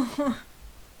 Then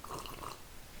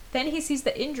he sees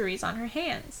the injuries on her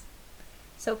hands.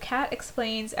 So Cat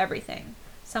explains everything.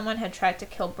 Someone had tried to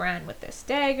kill Bran with this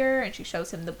dagger, and she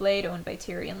shows him the blade owned by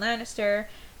Tyrion Lannister,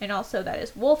 and also that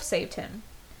his wolf saved him.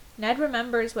 Ned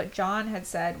remembers what Jon had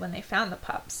said when they found the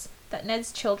pups, that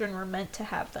Ned's children were meant to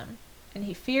have them, and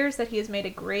he fears that he has made a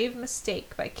grave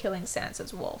mistake by killing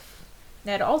Sansa's wolf.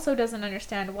 Ned also doesn't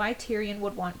understand why Tyrion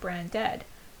would want Bran dead,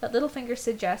 but Littlefinger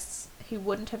suggests he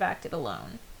wouldn't have acted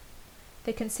alone.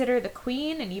 They consider the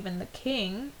Queen and even the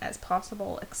King as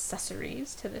possible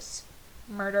accessories to this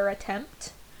murder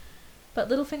attempt, but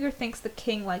Littlefinger thinks the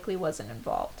King likely wasn't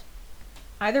involved.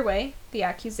 Either way, the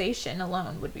accusation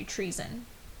alone would be treason.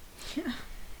 Yeah.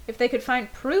 If they could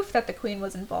find proof that the Queen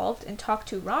was involved and talk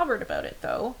to Robert about it,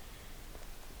 though,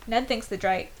 Ned thinks the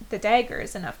dagger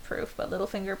is enough proof, but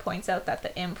Littlefinger points out that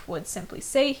the imp would simply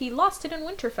say he lost it in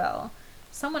Winterfell.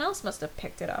 Someone else must have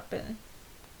picked it up and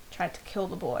tried to kill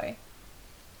the boy.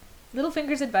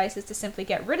 Littlefinger's advice is to simply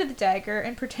get rid of the dagger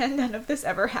and pretend none of this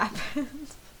ever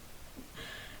happened.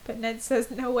 But Ned says,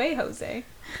 no way, Jose.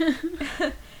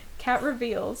 Cat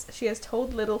reveals she has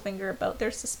told Littlefinger about their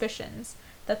suspicions,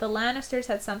 that the Lannisters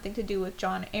had something to do with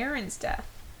Jon Arryn's death,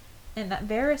 and that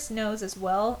Varys knows as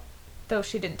well, though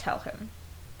she didn't tell him.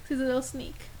 He's a little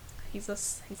sneak. He's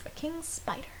the king's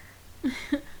spider.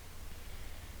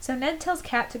 So Ned tells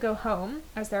Cat to go home,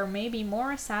 as there may be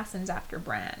more assassins after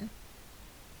Bran.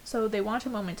 So they want a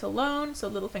moment alone, so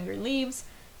Littlefinger leaves,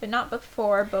 but not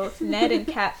before both Ned and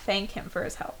Cat thank him for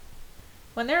his help.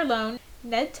 When they're alone,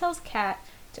 Ned tells Cat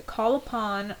to call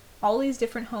upon all these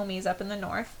different homies up in the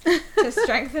north to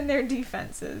strengthen their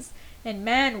defenses and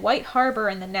man White Harbor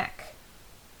and the Neck,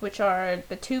 which are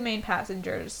the two main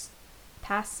passages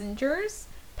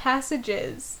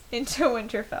into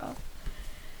Winterfell,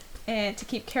 and to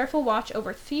keep careful watch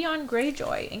over Theon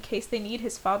Greyjoy in case they need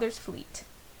his father's fleet.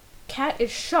 Cat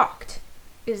is shocked.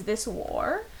 Is this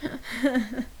war?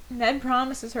 Ned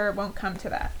promises her it won't come to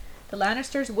that. The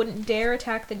Lannisters wouldn't dare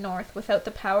attack the north without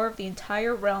the power of the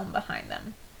entire realm behind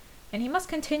them. And he must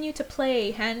continue to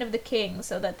play Hand of the King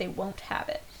so that they won't have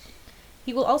it.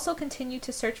 He will also continue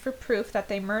to search for proof that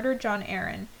they murdered Jon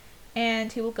Arryn,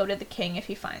 and he will go to the king if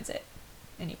he finds it.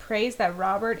 And he prays that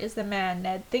Robert is the man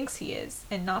Ned thinks he is,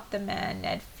 and not the man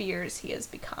Ned fears he has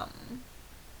become.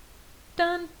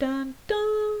 Dun dun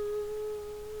dun!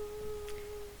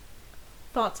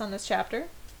 Thoughts on this chapter?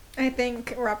 I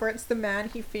think Robert's the man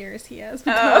he fears he has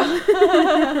become.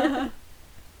 Oh.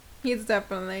 He's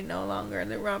definitely no longer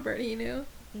the Robert he knew.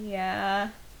 Yeah.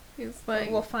 He's like...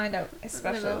 We'll find out,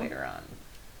 especially later on.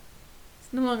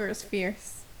 He's no longer as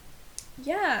fierce.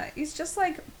 Yeah, he's just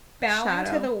like bowing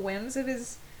Shadow. to the whims of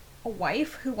his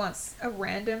wife who wants a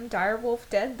random direwolf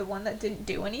dead, the one that didn't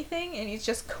do anything, and he's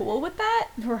just cool with that.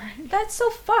 Right. That's so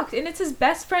fucked, and it's his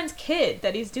best friend's kid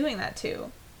that he's doing that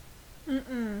to.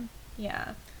 Mm-mm.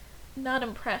 Yeah. Not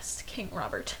impressed, King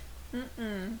Robert.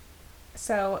 Mm-mm.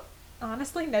 So,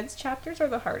 honestly, Ned's chapters are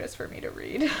the hardest for me to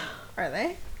read. Are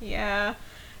they? Yeah.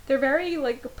 They're very,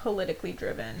 like, politically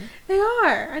driven. They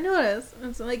are. I noticed.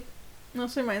 It's like,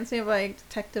 also reminds me of like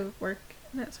detective work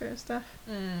and that sort of stuff.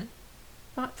 Mm.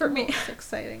 Not For the me. most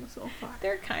exciting so far.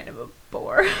 They're kind of a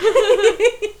bore.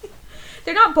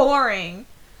 They're not boring.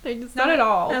 They're just Not at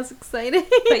all. as exciting.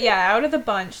 But yeah, out of the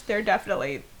bunch, they're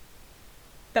definitely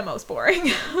the most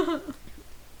boring.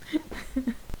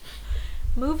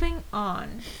 Moving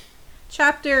on.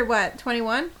 Chapter what?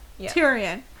 21? Yeah.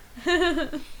 Tyrion.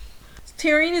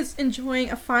 Tyrion is enjoying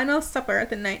a final supper at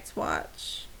the Night's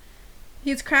Watch.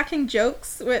 He's cracking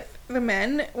jokes with the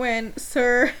men when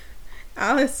Sir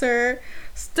Alliser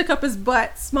stuck up his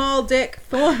butt, small dick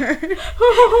Thorn.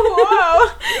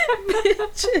 Whoa!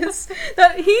 Bitches.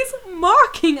 That he's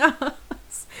mocking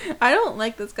us. I don't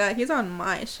like this guy. He's on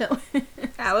my shit list.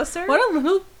 Alistair? What a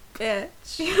little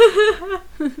bitch.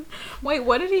 Wait,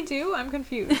 what did he do? I'm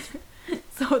confused.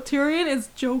 So Tyrion is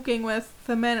joking with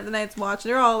the men at the Night's Watch.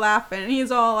 They're all laughing, and he's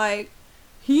all like,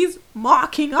 he's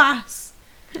mocking us.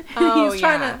 Oh, He's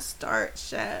trying yeah. to start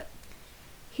shit.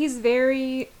 He's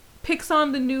very... Picks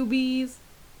on the newbies.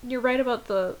 You're right about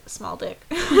the small dick.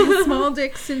 Small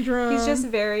dick syndrome. He's just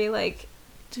very, like...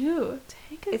 Dude,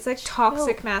 take a It's like chill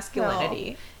toxic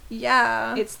masculinity. pill.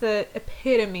 Yeah. It's the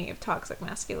epitome of toxic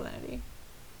masculinity.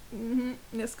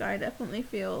 This guy definitely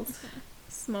feels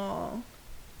small.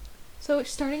 So,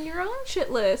 starting your own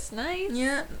shit list. Nice.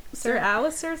 Yeah. Sir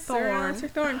Alliser Thorne. Sir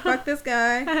Alliser Thorne. Fuck this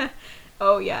guy.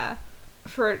 Oh, yeah.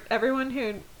 For everyone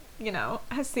who, you know,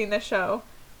 has seen the show,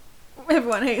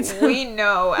 Everyone hates him. we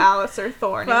know Alliser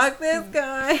Thorne Fuck is this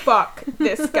guy. fuck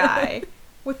this guy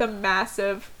with a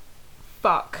massive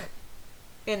fuck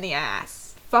in the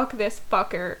ass. Fuck this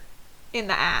fucker in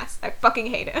the ass. I fucking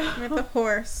hate him. With the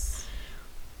horse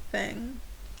thing.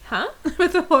 Huh?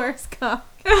 With the horse cock.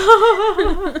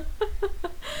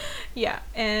 Yeah,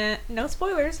 and no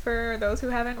spoilers for those who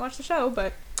haven't watched the show,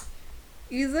 but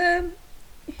He's a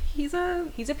he's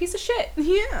a piece of shit.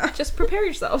 yeah. Just prepare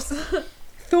yourselves.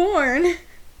 Thorne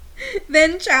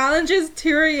then challenges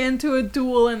Tyrion to a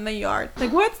duel in the yard.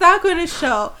 Like, what's that gonna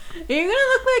show? You're gonna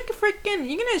look like a freaking.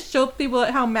 You're gonna show people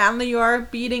how manly you are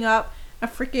beating up a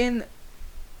freaking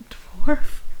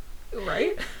dwarf,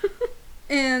 Right?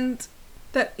 and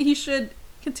that he should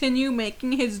continue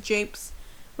making his japes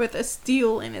with a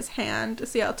steel in his hand to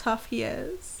see how tough he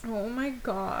is. Oh my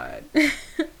god.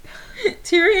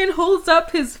 Tyrion holds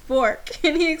up his fork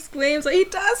and he exclaims that he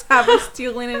does have a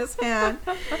steel in his hand.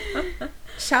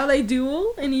 Shall they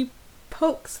duel? And he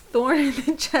pokes Thorne in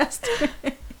the chest.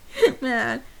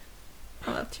 Man,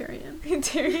 I love Tyrion.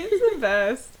 Tyrion's the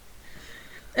best.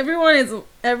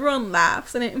 Everyone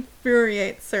laughs and it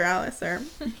infuriates Sir Alliser.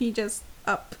 He just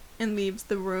up and leaves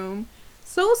the room.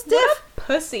 So stiff. What a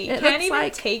pussy. It Can't looks even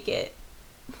like- take it.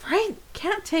 Right?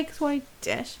 Can't take his white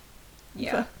dish.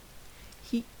 Yeah.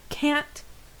 He can't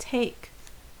take.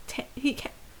 He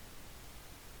can't.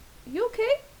 You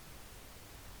okay?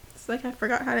 It's like I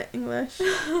forgot how to English.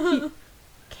 He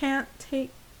can't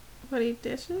take what he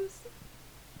dishes.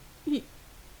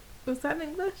 Was that in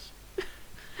English?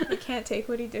 You can't take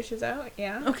what he dishes out,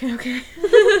 yeah. Okay. I'm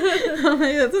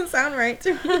like, that doesn't sound right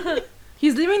to me.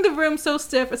 He's leaving the room so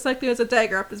stiff, it's like there's a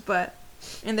dagger up his butt.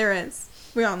 And there is.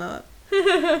 We all know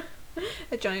it.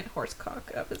 A giant horse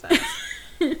cock up his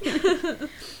ass.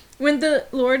 When the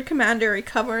Lord Commander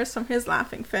recovers from his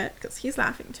laughing fit, because he's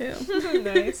laughing too,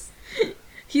 Nice.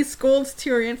 he scolds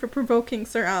Tyrion for provoking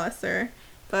Sir Alliser.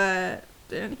 But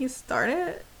didn't he start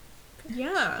it?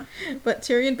 Yeah. But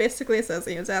Tyrion basically says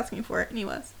he was asking for it, and he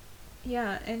was.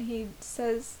 Yeah, and he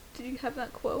says, did you have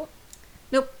that quote?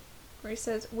 Nope. Where he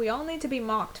says, we all need to be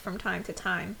mocked from time to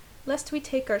time, lest we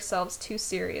take ourselves too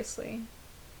seriously.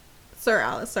 Sir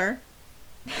Alliser.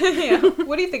 Yeah.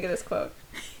 What do you think of this quote?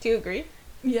 Do you agree?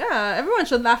 Yeah, everyone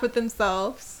should laugh at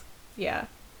themselves. Yeah.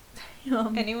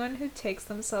 Anyone who takes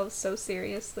themselves so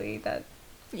seriously that...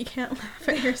 You can't laugh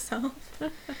at yourself. You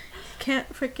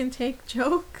can't freaking take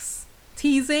jokes.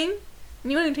 Teasing.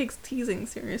 Anyone who takes teasing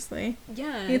seriously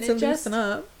Yeah, needs to loosen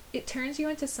up. It turns you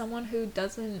into someone who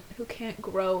can't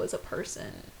grow as a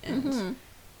person and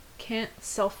can't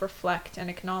self-reflect and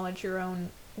acknowledge your own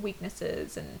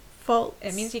weaknesses, and Faults.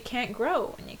 it means you can't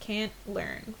grow and you can't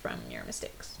learn from your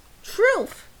mistakes.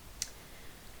 Truth.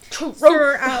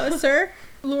 Sir Alliser,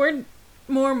 Lord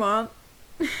Mormont,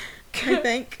 I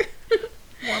think.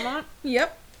 Mormont?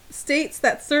 Yep. States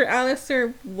that Sir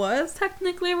Alistair was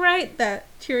technically right, that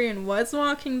Tyrion was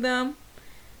mocking them.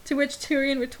 To which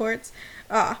Tyrion retorts,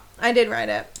 I did write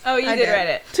it. Oh, you did write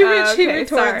it. To which he okay,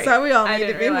 retorts that we all need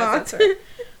to be mocked. Right.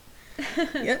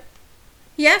 Yep.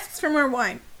 He asks for more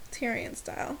wine, Tyrion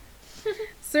style.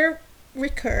 Sir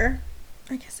Riker,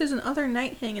 I guess there's another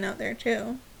knight hanging out there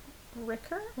too.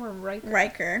 Riker or Riker?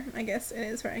 Riker, I guess it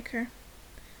is Riker.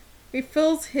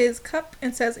 Refills his cup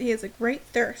and says he has a great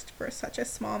thirst for such a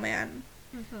small man.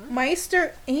 Mm-hmm.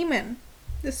 Maester Aemon,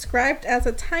 described as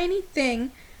a tiny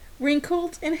thing,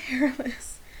 wrinkled and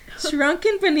hairless,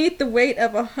 shrunken beneath the weight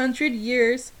of 100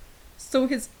 years, so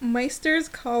his Maester's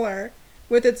collar,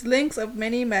 with its links of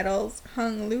many metals,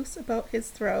 hung loose about his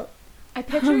throat. I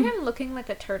picture him looking like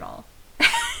a turtle.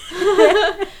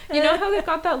 You know how they've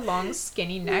got that long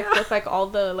skinny neck with like all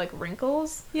the like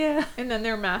wrinkles? Yeah. And then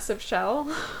their massive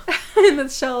shell. And the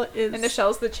shell is... And the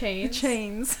shell's the chains. The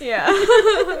chains. Yeah.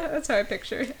 That's how I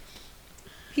picture it.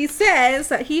 He says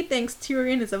that he thinks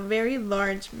Tyrion is a very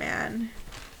large man.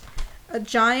 A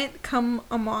giant come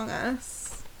among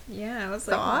us. Yeah, I was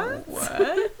Thoughts? like,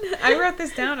 what? I wrote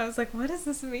this down. I was like, what does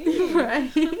this mean?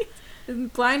 Right. The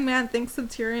blind man thinks of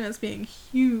Tyrion as being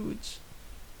huge.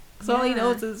 Because all he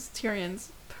knows is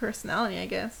Tyrion's personality, I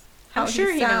guess. I'm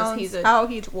sure he knows he's a how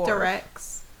he dwarf.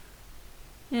 directs.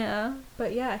 Yeah.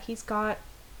 But yeah, he's got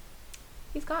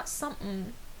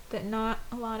something that not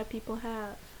a lot of people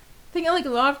have. I think like a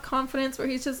lot of confidence where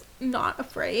he's just not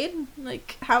afraid.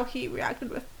 Like how he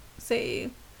reacted with, say,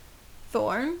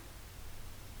 Thorne.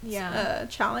 Yeah.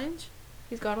 Challenge.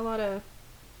 He's got a lot of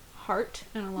heart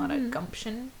and a lot of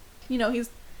gumption. You know, he's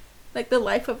like the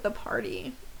life of the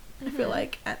party. I feel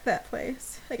like at that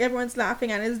place. Like everyone's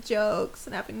laughing at his jokes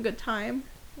and having a good time.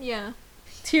 Yeah.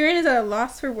 Tyrion is at a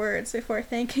loss for words before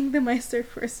thanking the Maester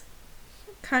for his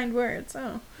kind words.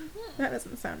 Oh, that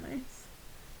doesn't sound nice.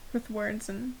 With words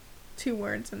and 2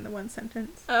 words in the one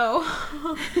sentence. Oh.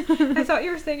 I thought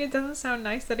you were saying it doesn't sound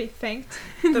nice that he thanked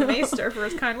the Maester for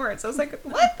his kind words. I was like,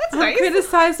 what? That's nice. I'm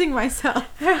criticizing myself.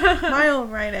 My own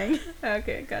writing.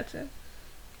 Okay, gotcha.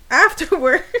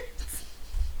 Afterwards,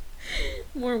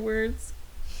 more words.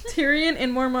 Tyrion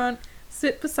and Mormont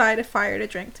sit beside a fire to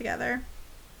drink together.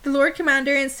 The Lord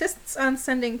Commander insists on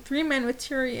sending 3 men with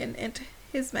Tyrion and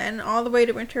his men all the way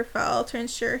to Winterfell to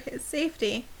ensure his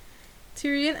safety.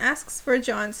 Tyrion asks for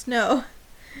Jon Snow.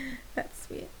 That's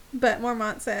sweet. But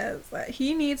Mormont says that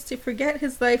he needs to forget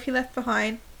his life he left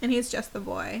behind, and he's just a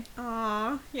boy.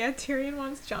 Aw, yeah, Tyrion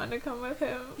wants Jon to come with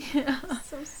him. Yeah.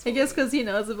 So sweet. I guess because he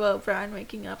knows about Bran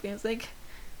waking up, and it's like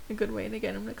a good way to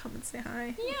get him to come and say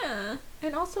hi. Yeah.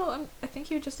 And also, I think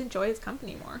he would just enjoy his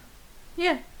company more.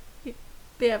 Yeah.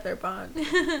 They have their bond.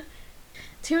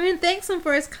 Tyrion thanks him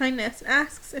for his kindness and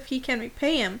asks if he can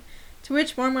repay him, to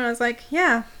which Mormont is like,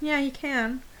 yeah, he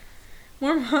can.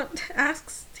 Mormont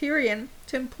asks Tyrion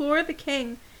to implore the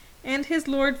king and his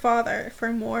lord father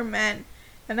for more men.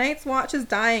 The Night's Watch is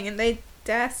dying and they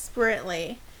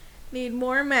desperately need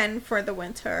more men for the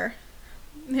winter.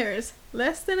 There's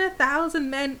less than 1,000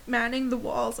 men manning the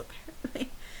walls, apparently.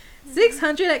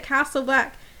 600 at Castle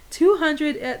Black,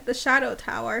 200 at the Shadow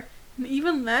Tower, and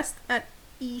even less at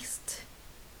East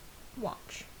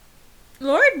Watch.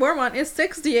 Lord Mormont is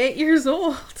 68 years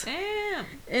old. Damn.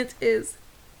 It is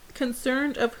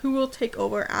concerned of who will take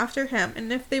over after him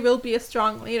and if they will be a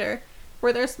strong leader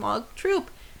for their small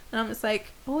troop. And I'm just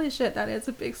like, holy shit, that is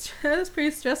that is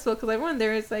pretty stressful because everyone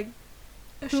there is like,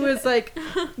 who is like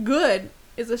good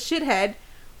is a shithead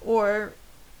or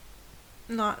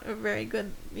not a very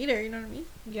good leader, you know what I mean?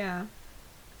 Yeah.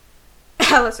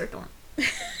 Alistair Thorne.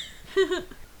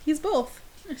 He's both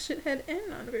a shithead and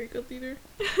not a very good leader.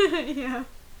 Yeah.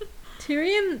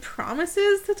 Tyrion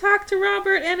promises to talk to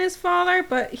Robert and his father,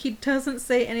 but he doesn't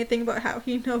say anything about how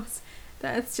he knows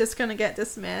that it's just gonna get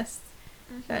dismissed.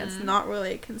 That it's not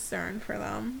really a concern for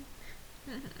them.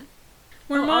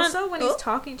 Mormont, also, when he's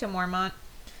talking to Mormont,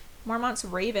 Mormont's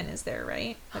raven is there,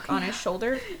 right? Like on his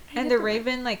shoulder. And the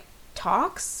raven, like,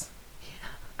 talks?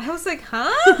 Yeah. I was like,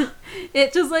 huh?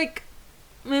 It just, like,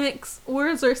 mimics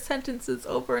words or sentences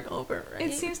over and over, right?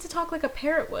 It seems to talk like a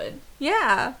parrot would.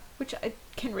 Yeah. Which,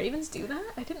 can ravens do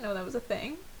that? I didn't know that was a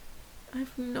thing. I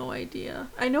have no idea.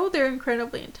 I know they're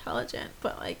incredibly intelligent,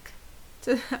 but, like,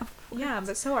 to have words. Yeah,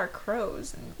 but so are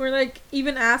crows. Or, like,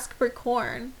 even ask for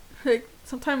corn. Like,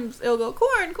 sometimes it'll go,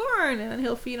 corn, corn, and then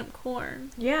he'll feed him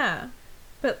corn. Yeah.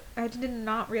 But I did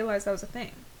not realize that was a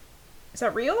thing. Is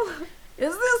that real?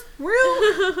 Is this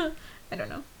real? I don't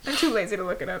know. I'm too lazy to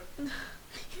look it up.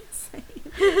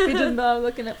 We did not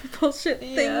looking at bullshit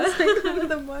things like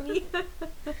the money.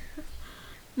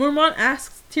 Mormont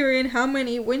asks Tyrion how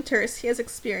many winters he has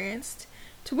experienced,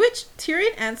 to which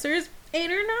Tyrion answers 8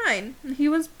 or 9. He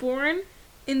was born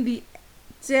in the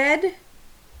dead...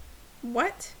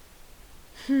 What?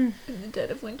 In the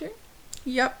dead of winter?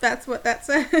 Yep, that's what that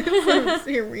says. So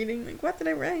you're reading, like, what did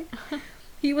I write?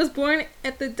 He was born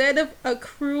at the dead of a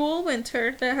cruel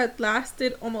winter that had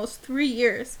lasted almost 3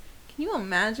 years. Can you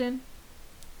imagine?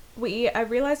 I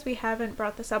realized we haven't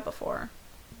brought this up before.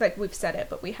 Like, we've said it,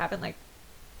 but we haven't, like,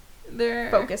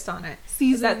 Their focused on it.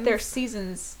 seasons. That their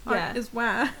seasons, yeah. Is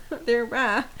whack. They're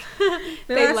whack.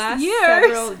 They last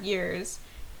several years.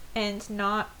 And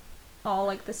not all,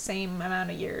 like, the same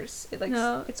amount of years.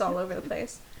 It's all over the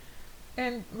place.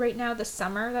 And right now, the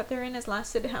summer that they're in has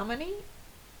lasted how many?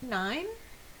 9?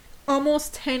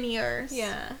 Almost 10 years.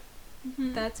 Yeah.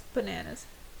 Mm-hmm. That's bananas.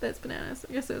 That's bananas.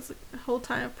 I guess it was a whole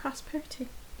time of prosperity.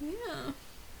 Yeah.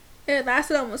 It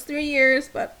lasted almost 3 years,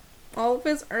 but all of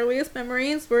his earliest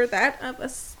memories were that of a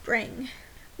spring.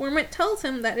 Wormit tells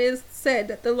him that it is said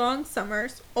that the long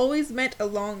summers always meant a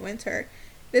long winter.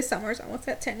 This summer's almost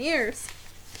at 10 years.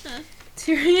 Huh.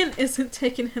 Tyrion isn't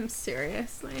taking him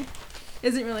seriously.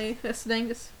 Isn't really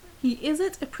listening. He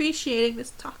isn't appreciating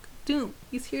this talk of doom.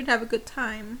 He's here to have a good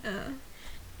time.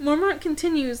 Mormont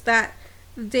continues that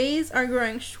the days are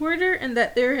growing shorter and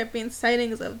that there have been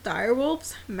sightings of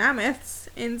direwolves, mammoths,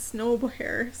 and snow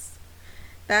bears.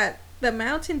 That the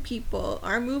mountain people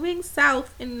are moving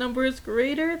south in numbers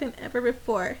greater than ever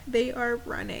before. They are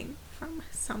running from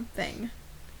something.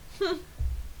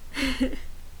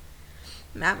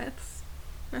 Mammoths.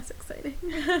 That's exciting.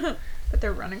 But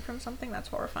they're running from something? That's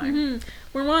horrifying.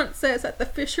 Mm-hmm. Mormont says that the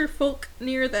fisher folk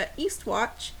near the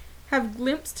Eastwatch have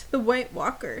glimpsed the White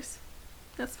Walkers.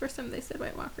 That's the first time they said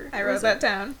White Walker. I wrote that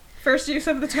down. First use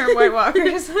of the term White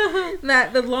Walkers.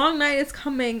 That the long night is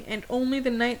coming and only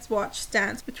the Night's Watch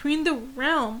stands between the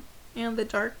realm and the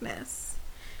darkness.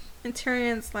 And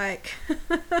Tyrion's like,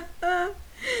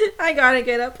 I gotta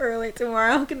get up early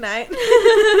tomorrow. Good night.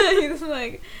 He's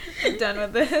like, I'm done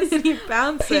with this. And he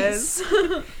bounces.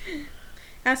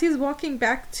 As he's walking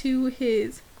back to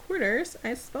his quarters,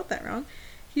 I spelled that wrong,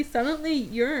 he suddenly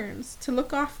yearns to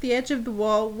look off the edge of the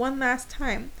wall one last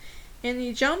time. And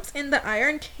he jumps in the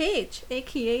iron cage,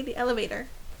 aka the elevator.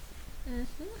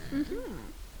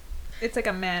 It's like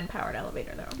a man-powered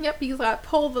elevator, though. Yep, he's got to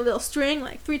pull the little string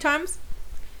like 3 times.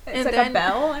 It's and like then, a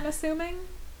bell, I'm assuming?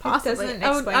 Possibly. It doesn't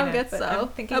explain I would it, guess but so. I'm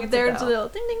thinking Up it's there's a a little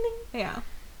ding ding ding. Yeah.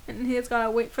 And he's got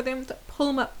to wait for them to pull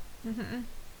him up. Mm-hmm.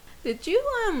 Did you,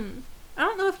 I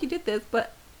don't know if you did this,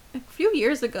 but a few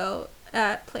years ago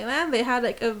at Playland, they had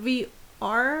like a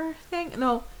VR thing.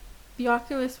 No, the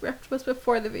Oculus Rift was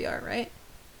before the VR, right?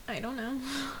 I don't know.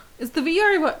 Is the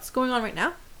VR what's going on right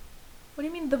now? What do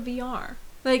you mean the VR?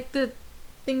 Like the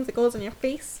things that goes on your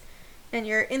face and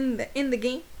you're in the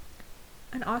game?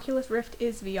 An Oculus Rift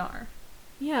is VR.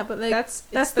 Yeah, but like that's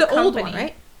the old one,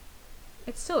 right?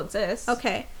 It still exists.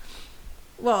 Okay.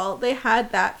 Well, they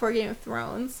had that for Game of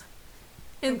Thrones.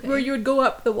 And Okay. where you would go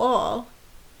up the wall.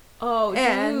 Oh,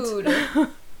 And dude.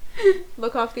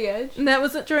 Look off the edge? and that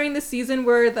wasn't during the season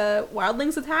where the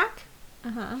wildlings attack?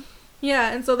 Uh-huh.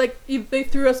 Yeah, and so like they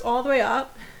threw us all the way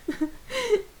up.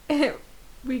 And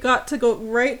we got to go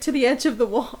right to the edge of the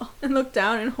wall and look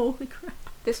down and holy crap.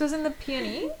 This was in the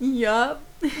Peony? Yup.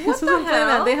 What the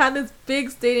hell? They had this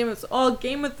big stadium. It was all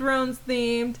Game of Thrones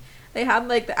themed. They had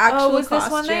like the actual was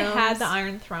costumes. this when they had the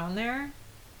Iron Throne there?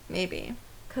 Maybe.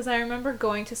 Because I remember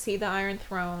going to see the Iron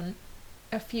Throne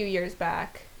a few years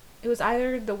back. It was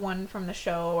either the one from the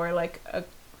show or like a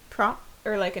Prop?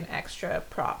 or like an extra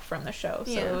prop from the show.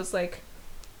 So Yeah. it was like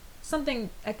something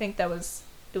I think it was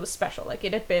special. Like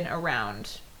it had been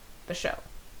around the show.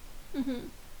 Mm-hmm.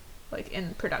 Like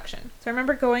in production. So I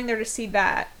remember going there to see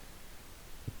that.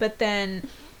 But then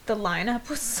the lineup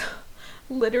was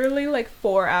literally like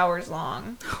 4 hours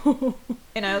long.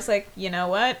 And I was like, you know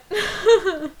what?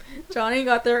 Johnny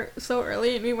got there so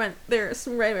early and we went there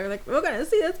right away. We were like, we're gonna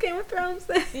see this Game of Thrones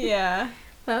thing. Yeah.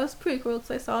 That was pretty cool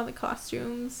because I saw the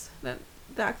costumes that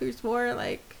the actors wore.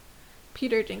 Like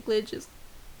Peter Dinklage's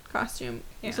costume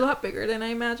was a lot bigger than I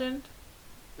imagined.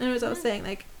 And as I was saying,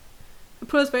 like, it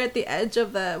put us right at the edge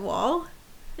of the wall.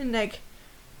 And like,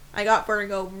 I got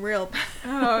vertigo real bad.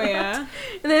 Oh, yeah.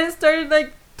 And then it started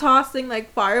like tossing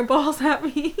like fireballs at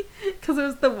me because it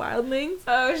was the wildlings.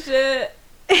 Oh, shit.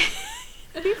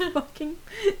 And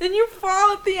you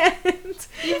fall at the end.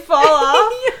 You fall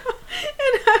off? Yeah.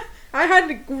 And I had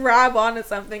to grab onto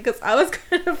something because I was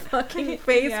gonna fucking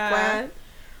face plant.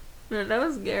 Man, that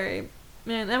was scary.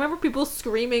 Man, I remember people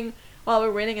screaming while we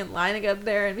were waiting in line to get up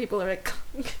there, and people are like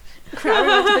grabbing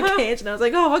onto the cage, and I was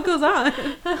like, "Oh, what goes on?"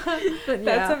 But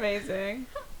That's amazing.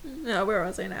 No, where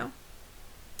was I now?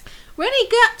 When he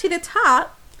got to the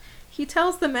top, he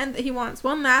tells the men that he wants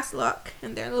one last look,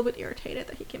 and they're a little bit irritated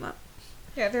that he came up.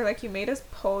 Yeah, they're like, you made us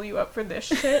pull you up for this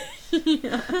shit.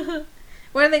 Yeah.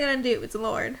 What are they gonna do? It's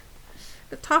Lord.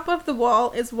 The top of the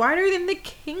wall is wider than the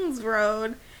King's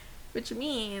Road, which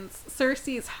means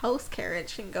Cersei's house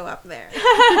carriage can go up there. That's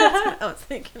what I was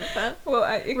thinking about. Well,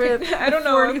 I don't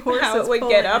know how it would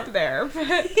get up there,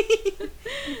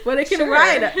 but it can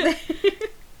ride up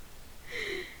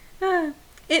there.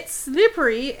 It's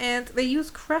slippery, and they use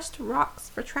crushed rocks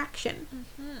for traction.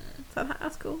 Mm-hmm. So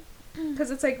that's cool. Because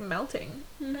it's like melting,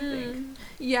 I think.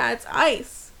 Yeah, it's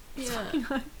ice. Yeah.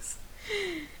 Ice.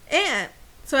 And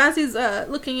so as he's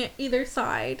looking at either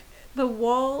side, the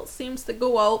wall seems to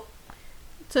go out,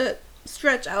 to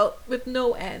stretch out with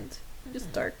no end.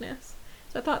 Just darkness.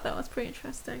 So I thought that was pretty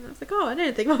interesting. I was like, oh, I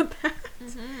didn't think about that.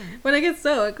 Mm-hmm. But I guess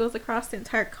so. It goes across the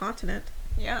entire continent.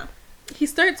 Yeah. He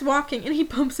starts walking and he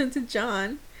bumps into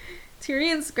Jon.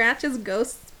 Tyrion scratches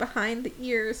Ghosts behind the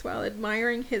ears while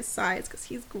admiring his size because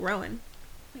he's growing.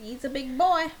 He's a big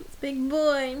boy. He's a big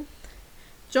boy.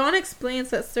 Jon explains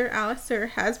that Sir Alliser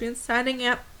has been signing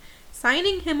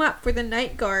him up for the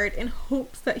night guard in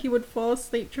hopes that he would fall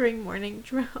asleep during morning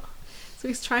drill. So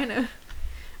he's trying to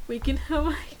weaken him,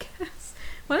 I guess.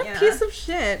 What a piece of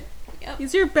shit. Yep.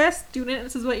 He's your best student, and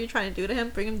this is what you're trying to do to him?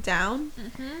 Bring him down?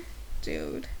 Mm-hmm.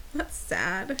 Dude, that's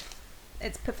sad.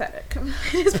 It's pathetic.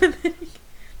 It is pathetic.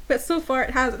 But so far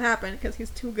it hasn't happened because he's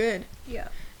too good. Yeah.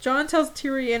 Jon tells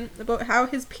Tyrion about how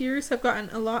his peers have gotten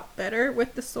a lot better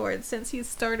with the sword since he's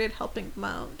started helping them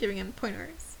out, giving him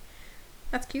pointers.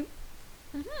 That's cute.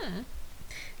 Mm-hmm.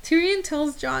 Tyrion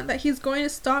tells Jon that he's going to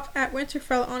stop at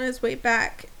Winterfell on his way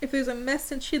back if there's a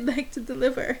message he'd like to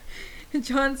deliver. And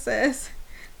Jon says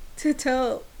to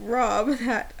tell Robb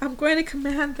that I'm going to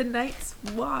command the Night's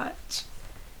Watch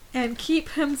and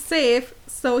keep him safe,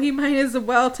 so he might as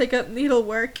well take up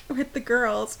needlework with the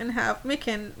girls and have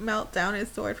Mikken melt down his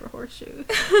sword for horseshoes.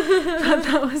 But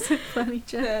that was a funny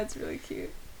joke. That's really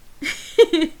cute.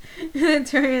 And then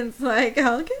Tyrion's like,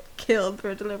 I'll get killed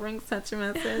for delivering such a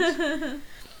message.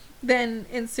 Then,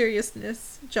 in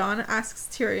seriousness, Jon asks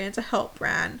Tyrion to help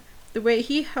Bran the way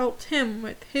he helped him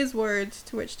with his words,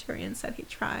 to which Tyrion said he'd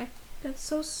try. That's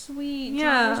so sweet.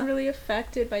 Yeah. Jon was really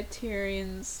affected by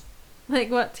Tyrion's like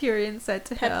what Tyrion said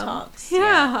to pep him. talks.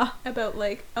 Yeah. About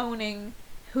like owning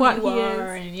who what you he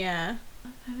are is. And yeah.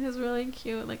 It was really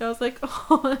cute. Like I was like,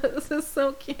 oh, this is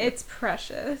so cute. It's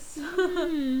precious.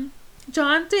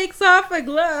 Jon takes off a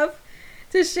glove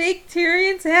to shake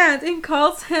Tyrion's hand and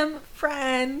calls him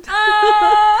friend.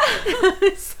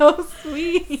 It's so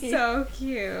sweet. So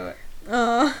cute.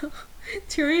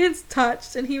 Tyrion's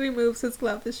touched and he removes his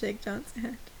glove to shake Jon's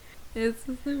hand. It's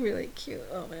really cute.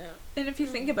 Oh man. And if you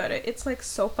think about it, it's like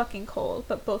so fucking cold,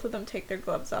 but both of them take their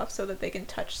gloves off so that they can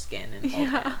touch skin and hold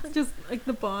hands. Just like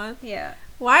the bond. Yeah.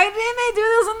 Why didn't they do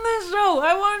this on this show?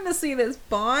 I wanted to see this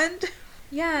bond.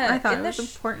 Yeah. I thought it was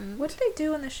important. What did they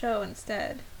do in the show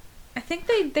instead? I think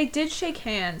they did shake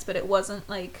hands, but it wasn't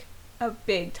like a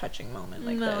big touching moment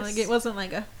like this. No, like it wasn't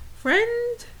like a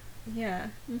friend. Yeah.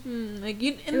 Mm-hmm. Like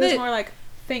it was more like,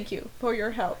 thank you for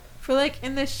your help. For like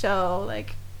in this show,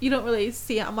 like you don't really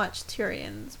see how much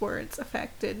Tyrion's words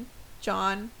affected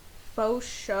Jon. Faux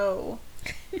show.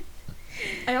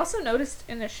 I also noticed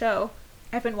in the show,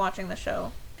 I've been watching the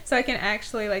show, so I can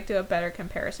actually like do a better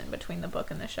comparison between the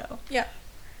book and the show. Yeah.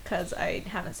 Because I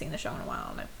haven't seen the show in a while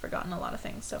and I've forgotten a lot of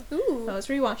things. So I was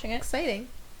rewatching it. Exciting.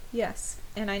 Yes.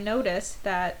 And I noticed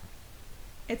that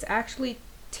it's actually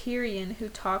Tyrion who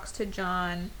talks to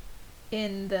Jon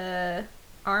in the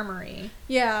armory.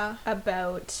 Yeah.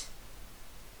 About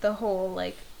the whole,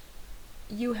 like,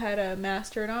 you had a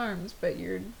master at arms, but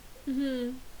you're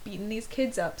beating these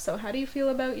kids up. So how do you feel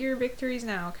about your victories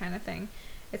now, kind of thing.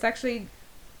 It's actually...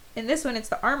 In this one, it's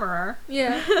the armorer.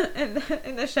 Yeah. And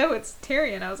in the show, it's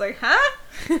Tyrion. I was like, huh?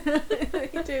 They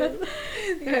do.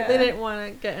 Yeah. They didn't want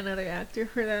to get another actor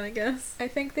for that, I guess. I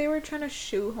think they were trying to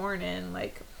shoehorn in,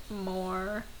 like,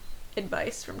 more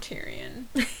advice from Tyrion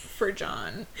for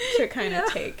Jon to kind of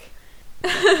take.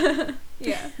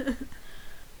 Yeah.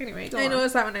 Anyway, go on. I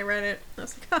noticed that when I read it. I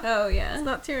was like, oh, yeah. It's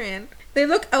not Tyrion. They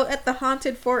look out at the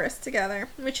haunted forest together,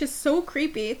 which is so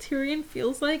creepy. Tyrion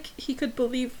feels like he could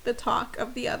believe the talk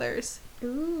of the others.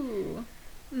 Ooh.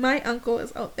 My uncle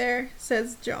is out there,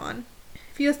 says Jon.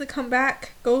 If he doesn't come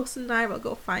back, Ghost and I will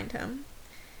go find him.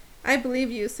 I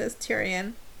believe you, says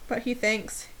Tyrion, but he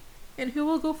thinks, and who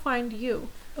will go find you?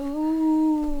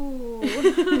 Ooh.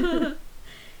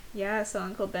 Yeah, so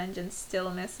Uncle Benjen's still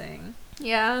missing.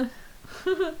 Yeah.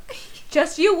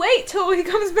 Just you wait till he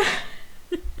comes back.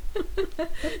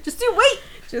 Just you wait.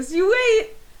 Just you wait.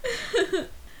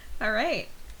 All right.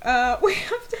 We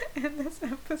have to end this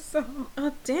episode.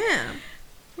 Oh, damn.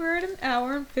 We're at 1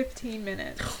 hour and 15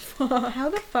 minutes. How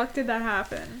the fuck did that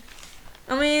happen?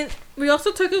 I mean, we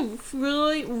also took a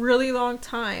really, really long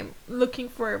time looking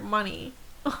for money.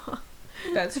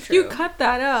 That's if true. you cut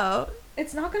that out,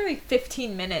 It's not going to be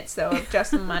 15 minutes, though, of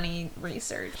just money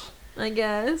research. I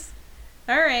guess.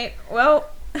 All right. Well,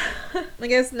 I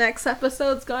guess next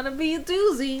episode's gonna be a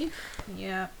doozy.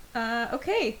 yeah.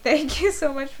 Okay. Thank you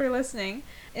so much for listening.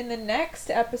 In the next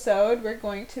episode, we're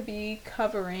going to be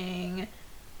covering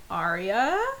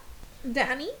Arya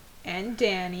Danny? and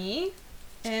Danny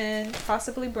and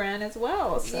possibly Bran as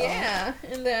well. So. Yeah.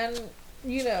 And then,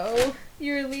 you know,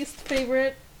 your least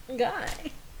favorite guy.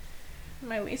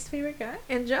 My least favorite guy?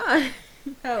 And John.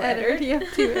 Oh, Eddard. Eddard. You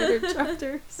have 2 Eddard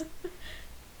chapters.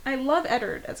 I love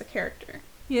Eddard as a character.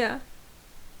 Yeah.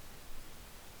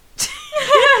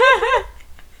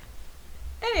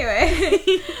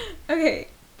 Anyway. Okay.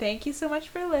 Thank you so much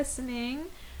for listening.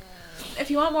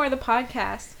 If you want more of the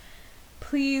podcast,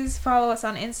 please follow us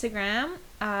on Instagram.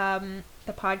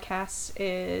 The podcast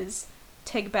is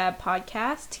Tigbab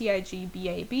Podcast,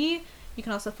 Tigbab. You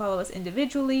can also follow us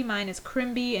individually. Mine is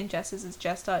Crimby and Jess's is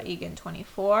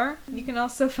Jess.Egan24. You can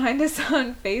also find us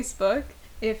on Facebook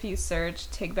if you search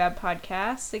Tigbab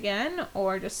Podcast again,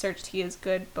 or just search Tea is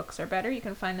Good, Books Are Better. You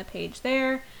can find the page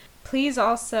there. Please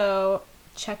also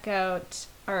check out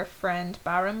our friend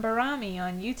Baram Barami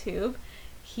on YouTube.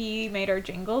 He made our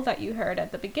jingle that you heard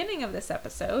at the beginning of this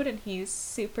episode, and he's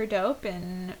super dope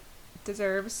and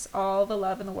deserves all the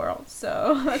love in the world.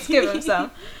 So let's give him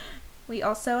some. We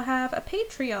also have a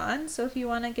Patreon, so if you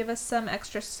want to give us some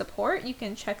extra support, you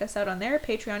can check us out on there,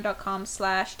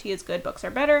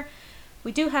 patreon.com/teaisgoodbooksArebetter.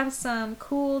 We do have some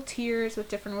cool tiers with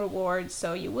different rewards,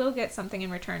 so you will get something in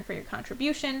return for your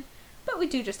contribution, but we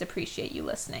do just appreciate you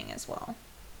listening as well.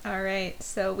 Alright,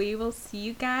 so we will see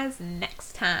you guys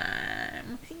next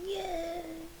time. Yeah.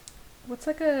 What's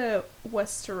like a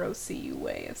Westerosi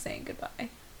way of saying goodbye?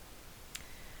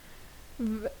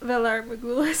 Valar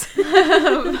Morghulis.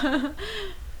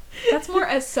 That's more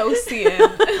Associan,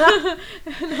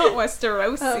 not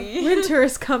Westerosi. Winter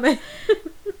is coming.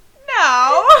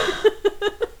 No!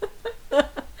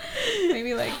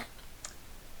 Maybe like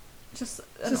just an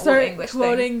To old start English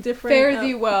quoting thing. different. Fare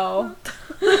thee well.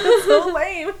 So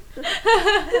lame.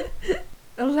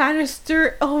 A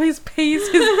Lannister always pays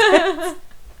his debts.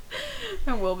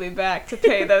 And we'll be back to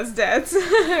pay those debts.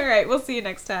 Alright, we'll see you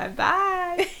next time.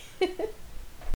 Bye!